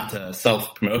 not to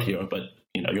self-promote here, but,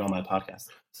 you're on my podcast.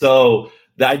 So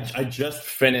I just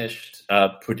finished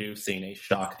producing a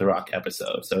Shock the Rock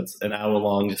episode. So it's an hour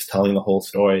long, just telling the whole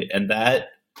story. And that,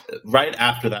 right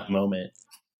after that moment,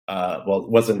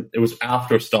 it was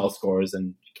after Stahl scores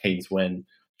and Canes win.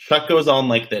 Chuck goes on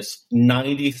like this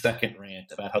 90-second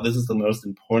rant about how this is the most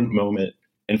important moment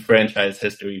in franchise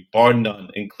history, bar none,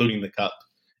 including the Cup.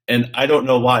 And I don't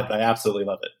know why, but I absolutely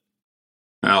love it.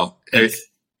 Well,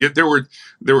 there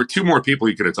were two more people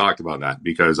you could have talked about that,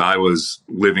 because I was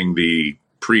living the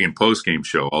pre and post game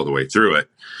show all the way through it.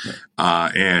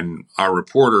 And our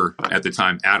reporter at the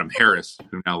time, Adam Harris,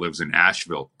 who now lives in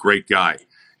Asheville, great guy.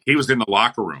 He was in the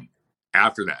locker room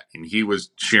after that, and he was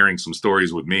sharing some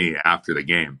stories with me after the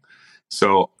game.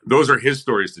 So those are his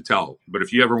stories to tell. But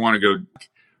if you ever want to go,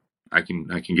 I can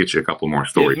get you a couple more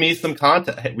stories. Give me some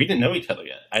context. Hey, we didn't know each other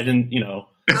yet. I didn't,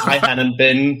 I hadn't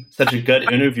been such a good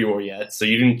interviewer yet, so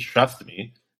you didn't trust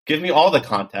me. Give me all the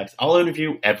context. I'll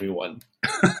interview everyone.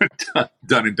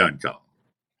 Done and done, Cal.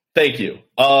 Thank you.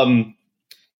 I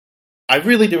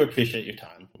really do appreciate your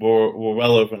time. We're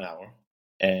well over an hour,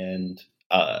 and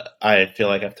I feel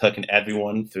like I've taken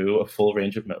everyone through a full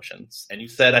range of motions. And you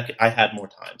said I had more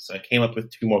time, so I came up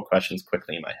with two more questions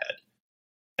quickly in my head.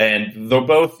 And they're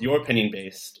both your opinion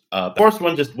based. The first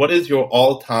one, just what is your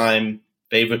all-time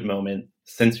favorite moment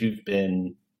since you've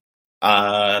been,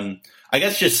 I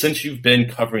guess just since you've been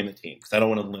covering the team? Because I don't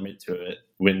want to limit to it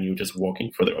when you're just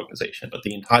working for the organization. But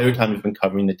the entire time you've been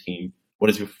covering the team, what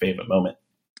is your favorite moment?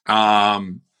 I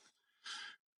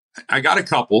got a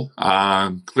couple.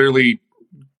 Clearly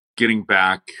getting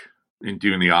back and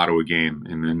doing the Ottawa game,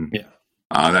 and then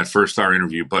that first star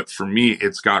interview. But for me,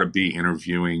 it's got to be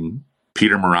interviewing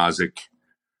Peter Mrazek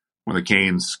when the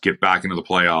Canes get back into the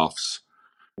playoffs.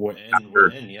 We're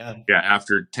in, yeah. Yeah,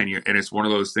 after 10 years. And it's one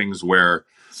of those things where,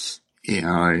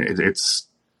 it's,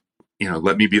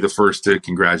 let me be the first to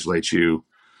congratulate you.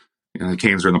 The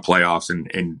Canes are in the playoffs,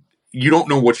 and you don't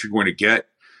know what you're going to get.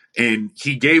 And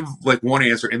he gave like one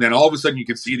answer, and then all of a sudden you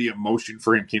could see the emotion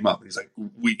for him came up. And he's like,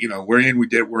 we're in.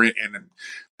 And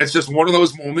it's just one of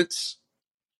those moments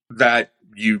that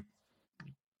you,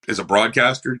 as a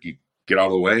broadcaster, you get out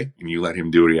of the way and you let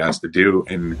him do what he has to do.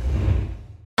 And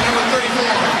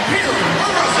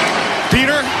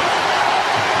Peter,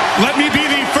 let me be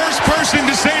the first person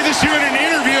to say this here in an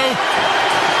interview.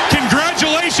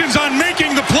 Congratulations on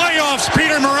making the playoffs,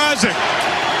 Peter Mrazek.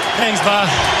 Thanks, Bob.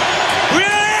 We're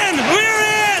in!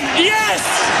 Yes!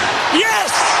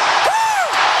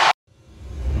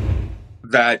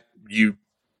 That you,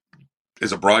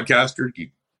 as a broadcaster,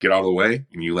 you get out of the way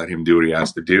and you let him do what he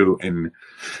has to do. And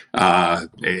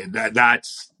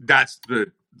that's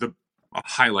the a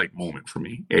highlight moment for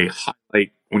me. A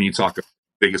highlight when you talk about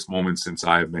the biggest moments since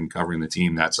I've been covering the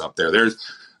team, that's up there. There's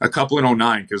a couple in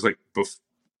 2009, because like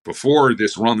before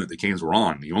this run that the Canes were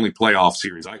on, the only playoff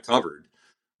series I covered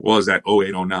was that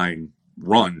 2008-2009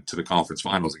 run to the conference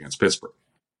finals against Pittsburgh.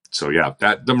 So yeah,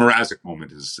 that the Mrazek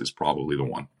moment is probably the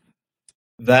one.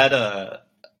 That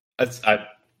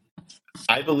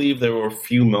I believe there were a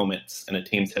few moments in a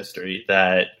team's history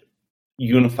that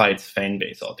unified its fan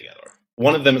base altogether.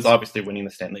 One of them is obviously winning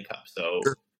the Stanley Cup. So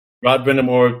Rod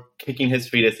Brind'Amour kicking his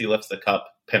feet as he lifts the cup,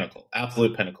 pinnacle,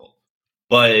 absolute pinnacle.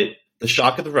 But the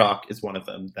Shock of the Rock is one of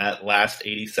them. That last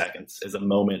 80 seconds is a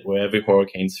moment where every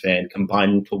Hurricanes fan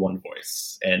combined into one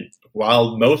voice. And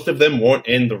while most of them weren't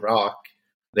in the Rock,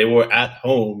 they were at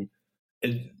home.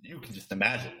 And you can just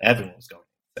imagine everyone was going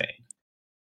insane.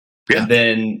 Yeah. And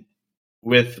then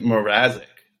with Mrazek,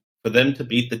 for them to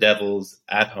beat the Devils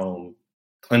at home,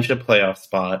 clinch a playoff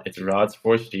spot, it's Rod's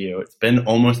first year. It's been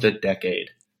almost a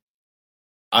decade.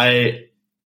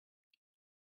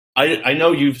 I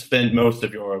know you've spent most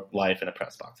of your life in a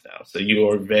press box now, so you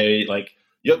are very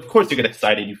of course you get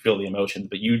excited, you feel the emotions,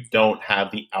 but you don't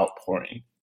have the outpouring.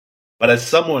 But as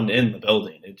someone in the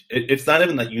building, it's not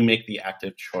even that you make the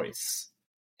active choice.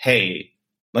 Hey,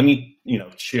 let me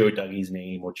cheer Dougie's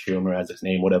name or cheer Mrazek's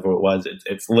name, whatever it was.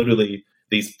 It's literally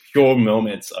these pure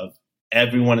moments of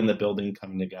everyone in the building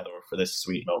coming together for this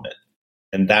sweet moment.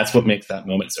 And that's what makes that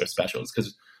moment so special. It's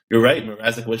because you're right,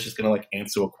 Mrazek was just going to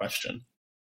answer a question.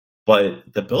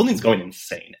 But the building's going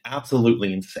insane,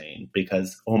 absolutely insane,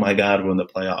 because, oh my God, we're in the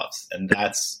playoffs. And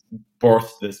that's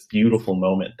birthed this beautiful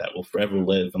moment that will forever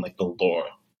live in the lore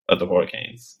of the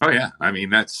Hurricanes. Oh yeah, I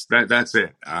mean that's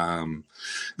it.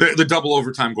 The double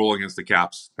overtime goal against the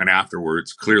Caps, and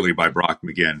afterwards, clearly by Brock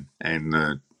McGinn, and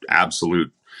the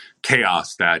absolute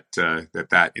chaos that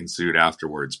ensued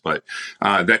afterwards. But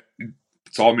that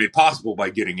it's all made possible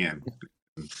by getting in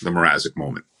the Mrazek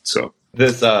moment. So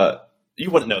this you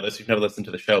wouldn't know this, you've never listened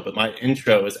to the show, but my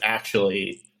intro is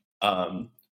actually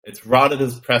it's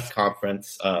Radata's press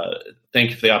conference.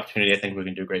 Thank you for the opportunity. I think we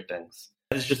can do great things.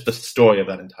 That is just the story of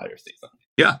that entire season.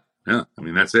 Yeah. I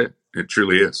mean, that's it. It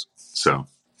truly is. So,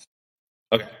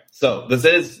 okay. So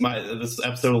this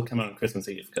episode will come out on Christmas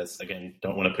Eve because, again,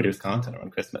 don't want to produce content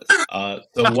around Christmas. I'll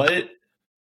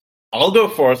go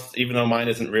first, even though mine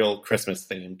isn't real Christmas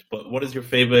themed. But what is your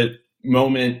favorite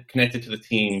moment connected to the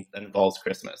team that involves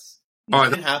Christmas?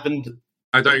 Nothing happened.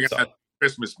 I thought you were going to have a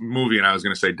Christmas movie, and I was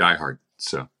going to say Die Hard.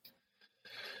 So.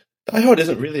 Die Hard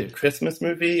isn't really a Christmas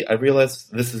movie. I realize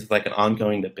this is an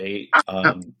ongoing debate,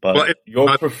 but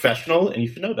you're a professional and you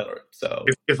should know better. So,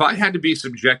 if I had to be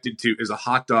subjected to, is a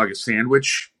hot dog a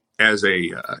sandwich as a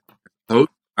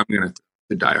host, I'm going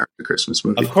to Die Hard, the Christmas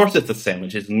movie. Of course, it's a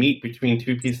sandwich. It's meat between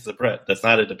two pieces of bread. That's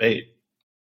not a debate.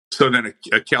 So then,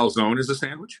 a calzone is a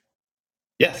sandwich?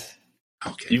 Yes.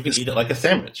 Okay. You can eat it like a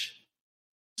sandwich.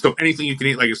 So anything you can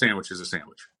eat like a sandwich is a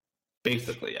sandwich.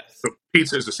 Basically, yes. So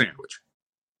pizza is a sandwich.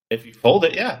 If you fold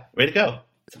it, yeah, way to go.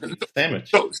 It's a sandwich.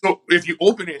 So if you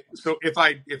open it, so if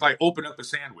I open up a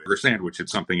sandwich,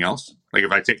 it's something else. Like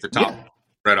if I take the top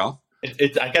bread off,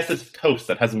 I guess it's toast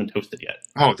that hasn't been toasted yet.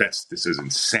 Oh, this is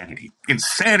insanity!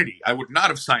 Insanity! I would not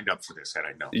have signed up for this had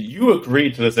I known. You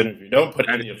agreed to this interview. Don't put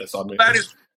any of this on me. That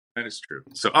is true.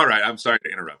 So all right, I'm sorry to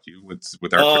interrupt you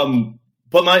with our.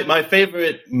 But my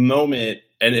favorite moment,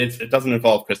 and it doesn't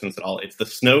involve Christmas at all. It's the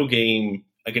snow game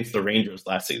against the Rangers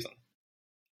last season.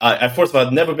 First of all,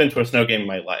 I've never been to a snow game in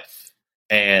my life.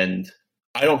 And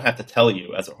I don't have to tell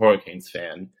you, as a Hurricanes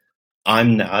fan,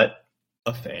 I'm not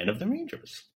a fan of the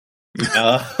Rangers.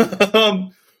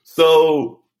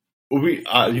 So we,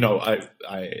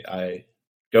 I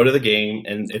go to the game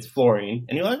and it's flooring,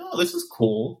 and you're like, oh, this is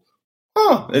cool.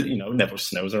 Huh? It never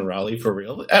snows in Raleigh for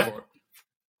real, ever.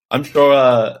 I'm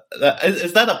sure.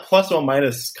 Is that a plus or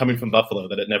minus coming from Buffalo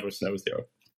that it never snows there?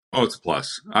 Oh, it's a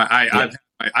plus.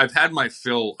 I've had my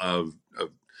fill of.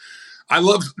 I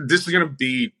love this. Is going to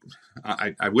be.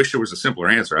 I wish there was a simpler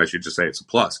answer. I should just say it's a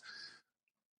plus.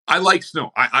 I like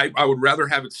snow. I would rather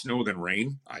have it snow than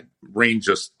rain. Rain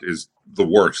just is the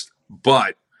worst.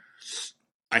 But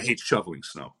I hate shoveling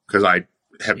snow because I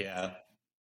have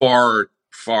far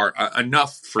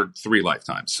enough for 3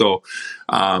 lifetimes. So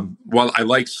while I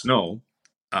like snow,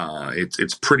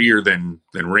 it's prettier than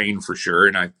rain for sure.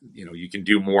 And you can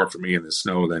do more for me in the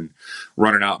snow than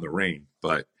running out in the rain.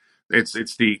 But it's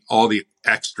all the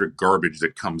extra garbage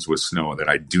that comes with snow that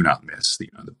I do not miss. The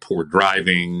poor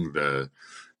driving, the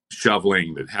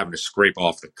shoveling, the having to scrape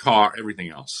off the car, everything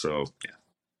else. So yeah.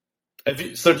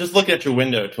 So just looking at your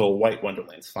window to a white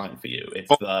wonderland is fine for you. It's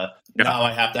now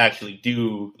I have to actually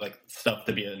do stuff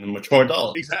to be a mature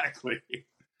adult. Exactly.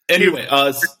 Anyway,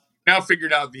 now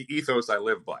figured out the ethos I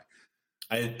live by.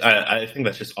 I think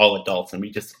that's just all adults, and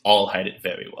we just all hide it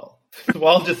very well. We're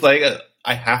all just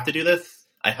I have to do this.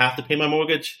 I have to pay my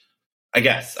mortgage. I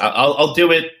guess I'll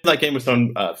do it. That game was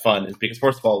so fun is because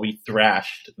first of all we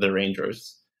thrashed the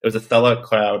Rangers. It was a sellout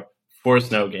crowd for a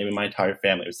snow game, and my entire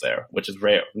family was there, which is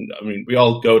rare. I mean, we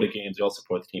all go to games, we all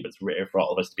support the team, but it's rare for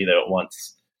all of us to be there at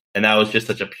once. And that was just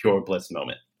such a pure bliss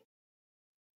moment.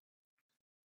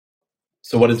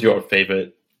 So what is your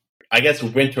favorite, I guess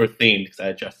winter themed, because I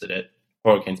adjusted it,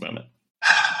 Hurricanes moment?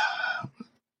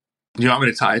 You want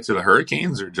me to tie it to the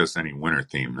Hurricanes or just any winter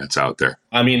theme that's out there?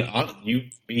 I mean, you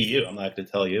be you. I'm not going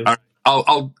to tell you.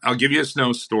 I'll give you a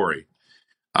snow story.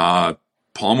 Paul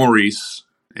Maurice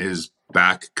is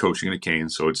back coaching the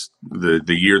Canes, so it's the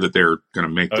year that they're going to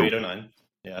make 08-09.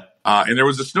 Yeah. And there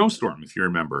was a snowstorm, if you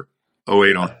remember,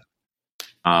 08-09.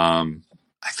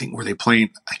 I think were they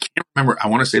playing? I can't remember. I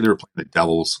want to say they were playing the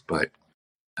Devils, but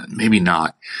maybe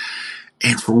not.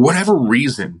 And for whatever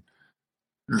reason,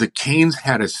 the Canes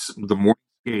had the morning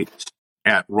skate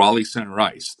at Raleigh Center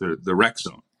Ice, the rec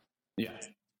zone. Yeah.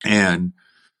 And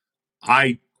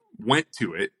I went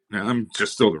to it. Now, I'm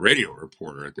just still the radio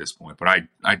reporter at this point, but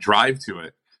I drive to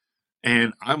it,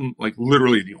 and I'm like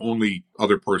literally the only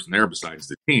other person there besides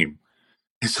the team.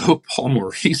 And so Paul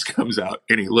Maurice comes out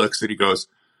and he looks and he goes,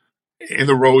 and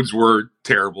the roads were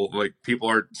terrible. Like, people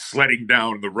are sledding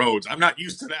down the roads. I'm not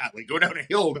used to that. Like, go down a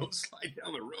hill, don't slide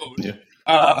down the road.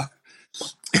 Yeah.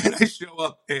 And I show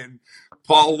up and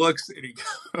Paul looks and he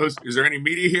goes, is there any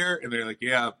media here? And they're like,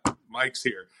 yeah, Mike's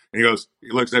here. And he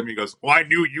looks at me and he goes, well, I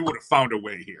knew you would have found a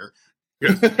way here.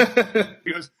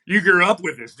 He goes, you grew up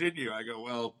with this, didn't you? I go,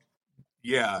 well,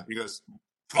 yeah. He goes,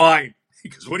 fine. He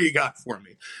goes, what do you got for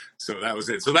me? So that was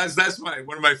it. So that's one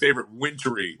of my favorite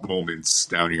wintry moments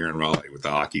down here in Raleigh with the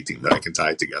hockey team that I can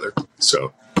tie it together.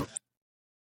 So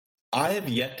I have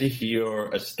yet to hear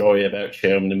a story about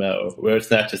Jerome Nimmo where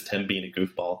it's not just him being a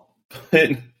goofball.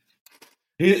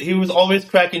 he was always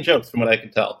cracking jokes, from what I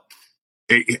can tell.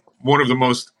 One of the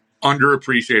most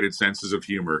underappreciated senses of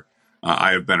humor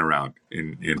I have been around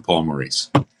in Paul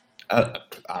Maurice.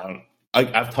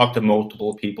 I've talked to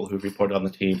multiple people who've reported on the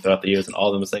team throughout the years, and all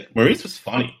of them was like, Maurice was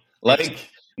funny. Like,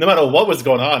 no matter what was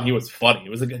going on, he was funny. It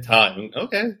was a good time.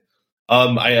 Okay.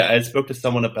 I spoke to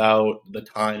someone about the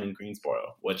time in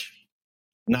Greensboro, which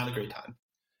not a great time.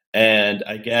 And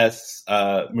I guess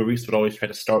Maurice would always try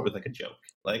to start with like a joke.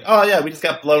 Like, oh yeah, we just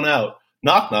got blown out.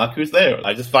 Knock, knock, who's there?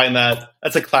 I just find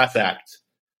that's a class act.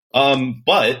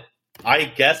 But I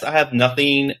guess I have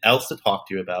nothing else to talk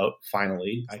to you about.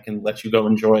 Finally, I can let you go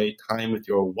enjoy time with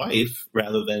your wife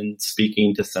rather than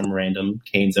speaking to some random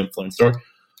Canes influencer.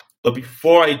 But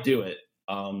before I do it,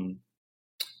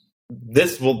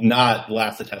 this will not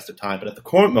last the test of time. But at the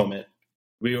current moment,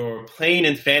 we are playing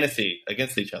in fantasy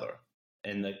against each other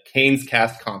in the Canes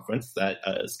Cast Conference that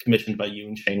is commissioned by you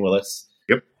and Shane Willis.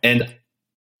 Yep. And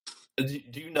do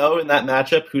you know in that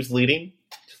matchup who's leading?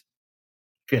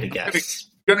 Get a guess.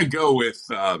 I'm going to go with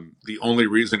the only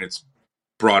reason it's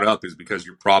brought up is because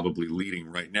you're probably leading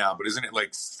right now. But isn't it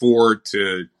like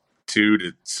 4-2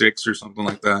 to 6 or something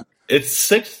like that? It's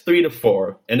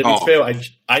 6-3-4. And to be fair,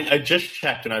 I just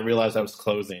checked and I realized I was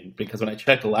closing because when I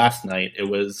checked last night, it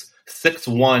was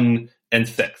 6-1 and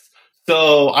 6.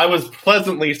 So I was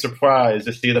pleasantly surprised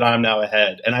to see that I'm now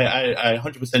ahead. And I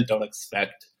 100% don't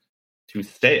expect to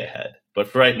stay ahead. But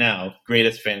for right now,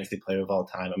 greatest fantasy player of all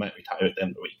time. I might retire at the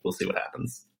end of the week. We'll see what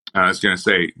happens. I was going to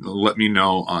say, let me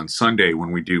know on Sunday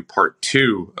when we do part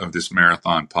 2 of this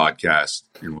marathon podcast.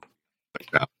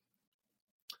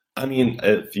 I mean,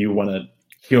 if you want to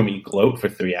hear me gloat for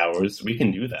 3 hours, we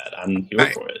can do that. I'm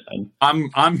here for it.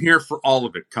 I'm here for all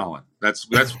of it, Colin. That's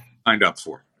what I signed up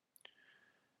for.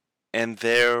 And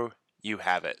there you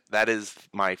have it. That is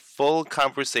my full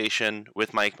conversation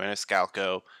with Mike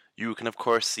Maniscalco. You can, of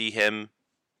course, see him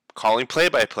calling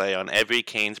play-by-play on every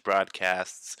Canes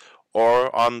broadcasts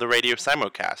or on the radio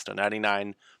simulcast on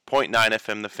 99.9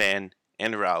 FM The Fan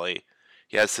in Raleigh.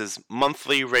 He has his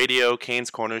monthly radio Canes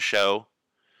Corner show,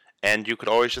 and you could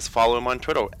always just follow him on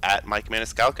Twitter at Mike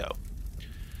Maniscalco.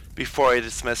 Before I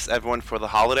dismiss everyone for the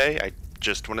holiday, I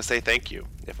just want to say thank you.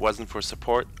 If it wasn't for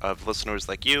support of listeners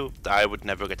like you, I would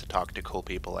never get to talk to cool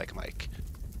people like Mike.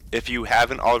 If you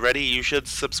haven't already, you should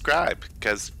subscribe,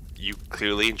 because you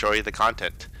clearly enjoy the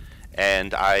content.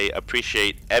 And I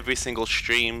appreciate every single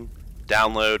stream,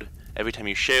 download, every time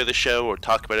you share the show or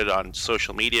talk about it on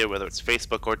social media, whether it's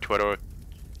Facebook or Twitter.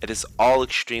 It is all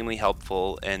extremely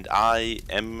helpful, and I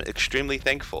am extremely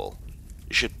thankful.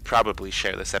 You should probably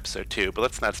share this episode too, but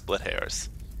let's not split hairs.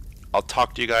 I'll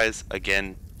talk to you guys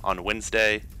again on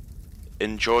Wednesday.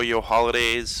 Enjoy your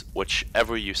holidays,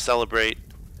 whichever you celebrate,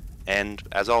 and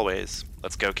as always,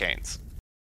 let's go Canes.